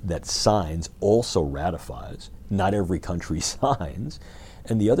country that signs also ratifies. Not every country signs.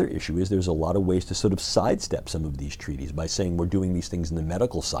 And the other issue is there's a lot of ways to sort of sidestep some of these treaties by saying we're doing these things in the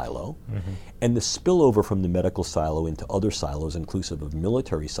medical silo. And the spillover from the medical silo into other silos, inclusive of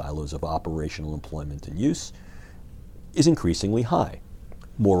military silos of operational employment and use, is increasingly high.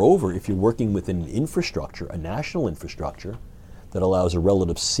 Moreover, if you're working within an infrastructure, a national infrastructure, that allows a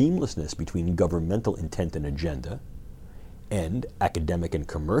relative seamlessness between governmental intent and agenda and academic and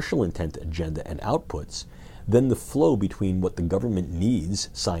commercial intent, agenda, and outputs, then the flow between what the government needs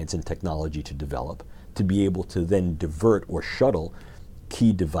science and technology to develop to be able to then divert or shuttle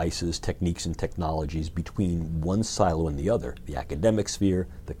key devices, techniques, and technologies between one silo and the other, the academic sphere,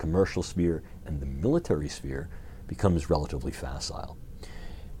 the commercial sphere, and the military sphere, becomes relatively facile.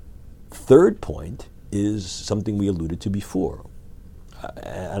 Third point is something we alluded to before.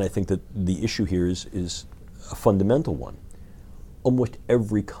 And I think that the issue here is a fundamental one. Almost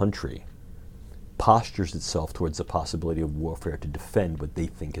every country postures itself towards the possibility of warfare to defend what they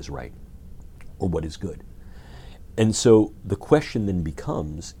think is right or what is good. And so the question then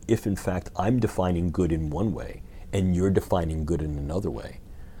becomes, if in fact I'm defining good in one way and you're defining good in another way,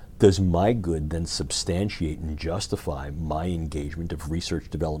 does my good then substantiate and justify my engagement of research,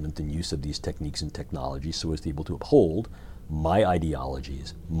 development, and use of these techniques and technologies so as to be able to uphold my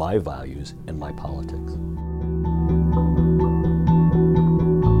ideologies, my values, and my politics?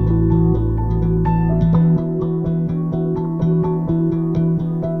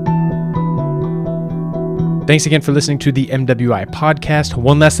 Thanks again for listening to the MWI podcast.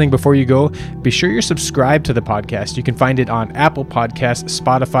 One last thing before you go, be sure you're subscribed to the podcast. You can find it on Apple Podcasts,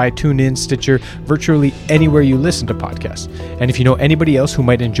 Spotify, TuneIn, Stitcher, virtually anywhere you listen to podcasts. And if you know anybody else who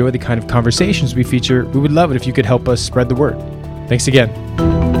might enjoy the kind of conversations we feature, we would love it if you could help us spread the word. Thanks again.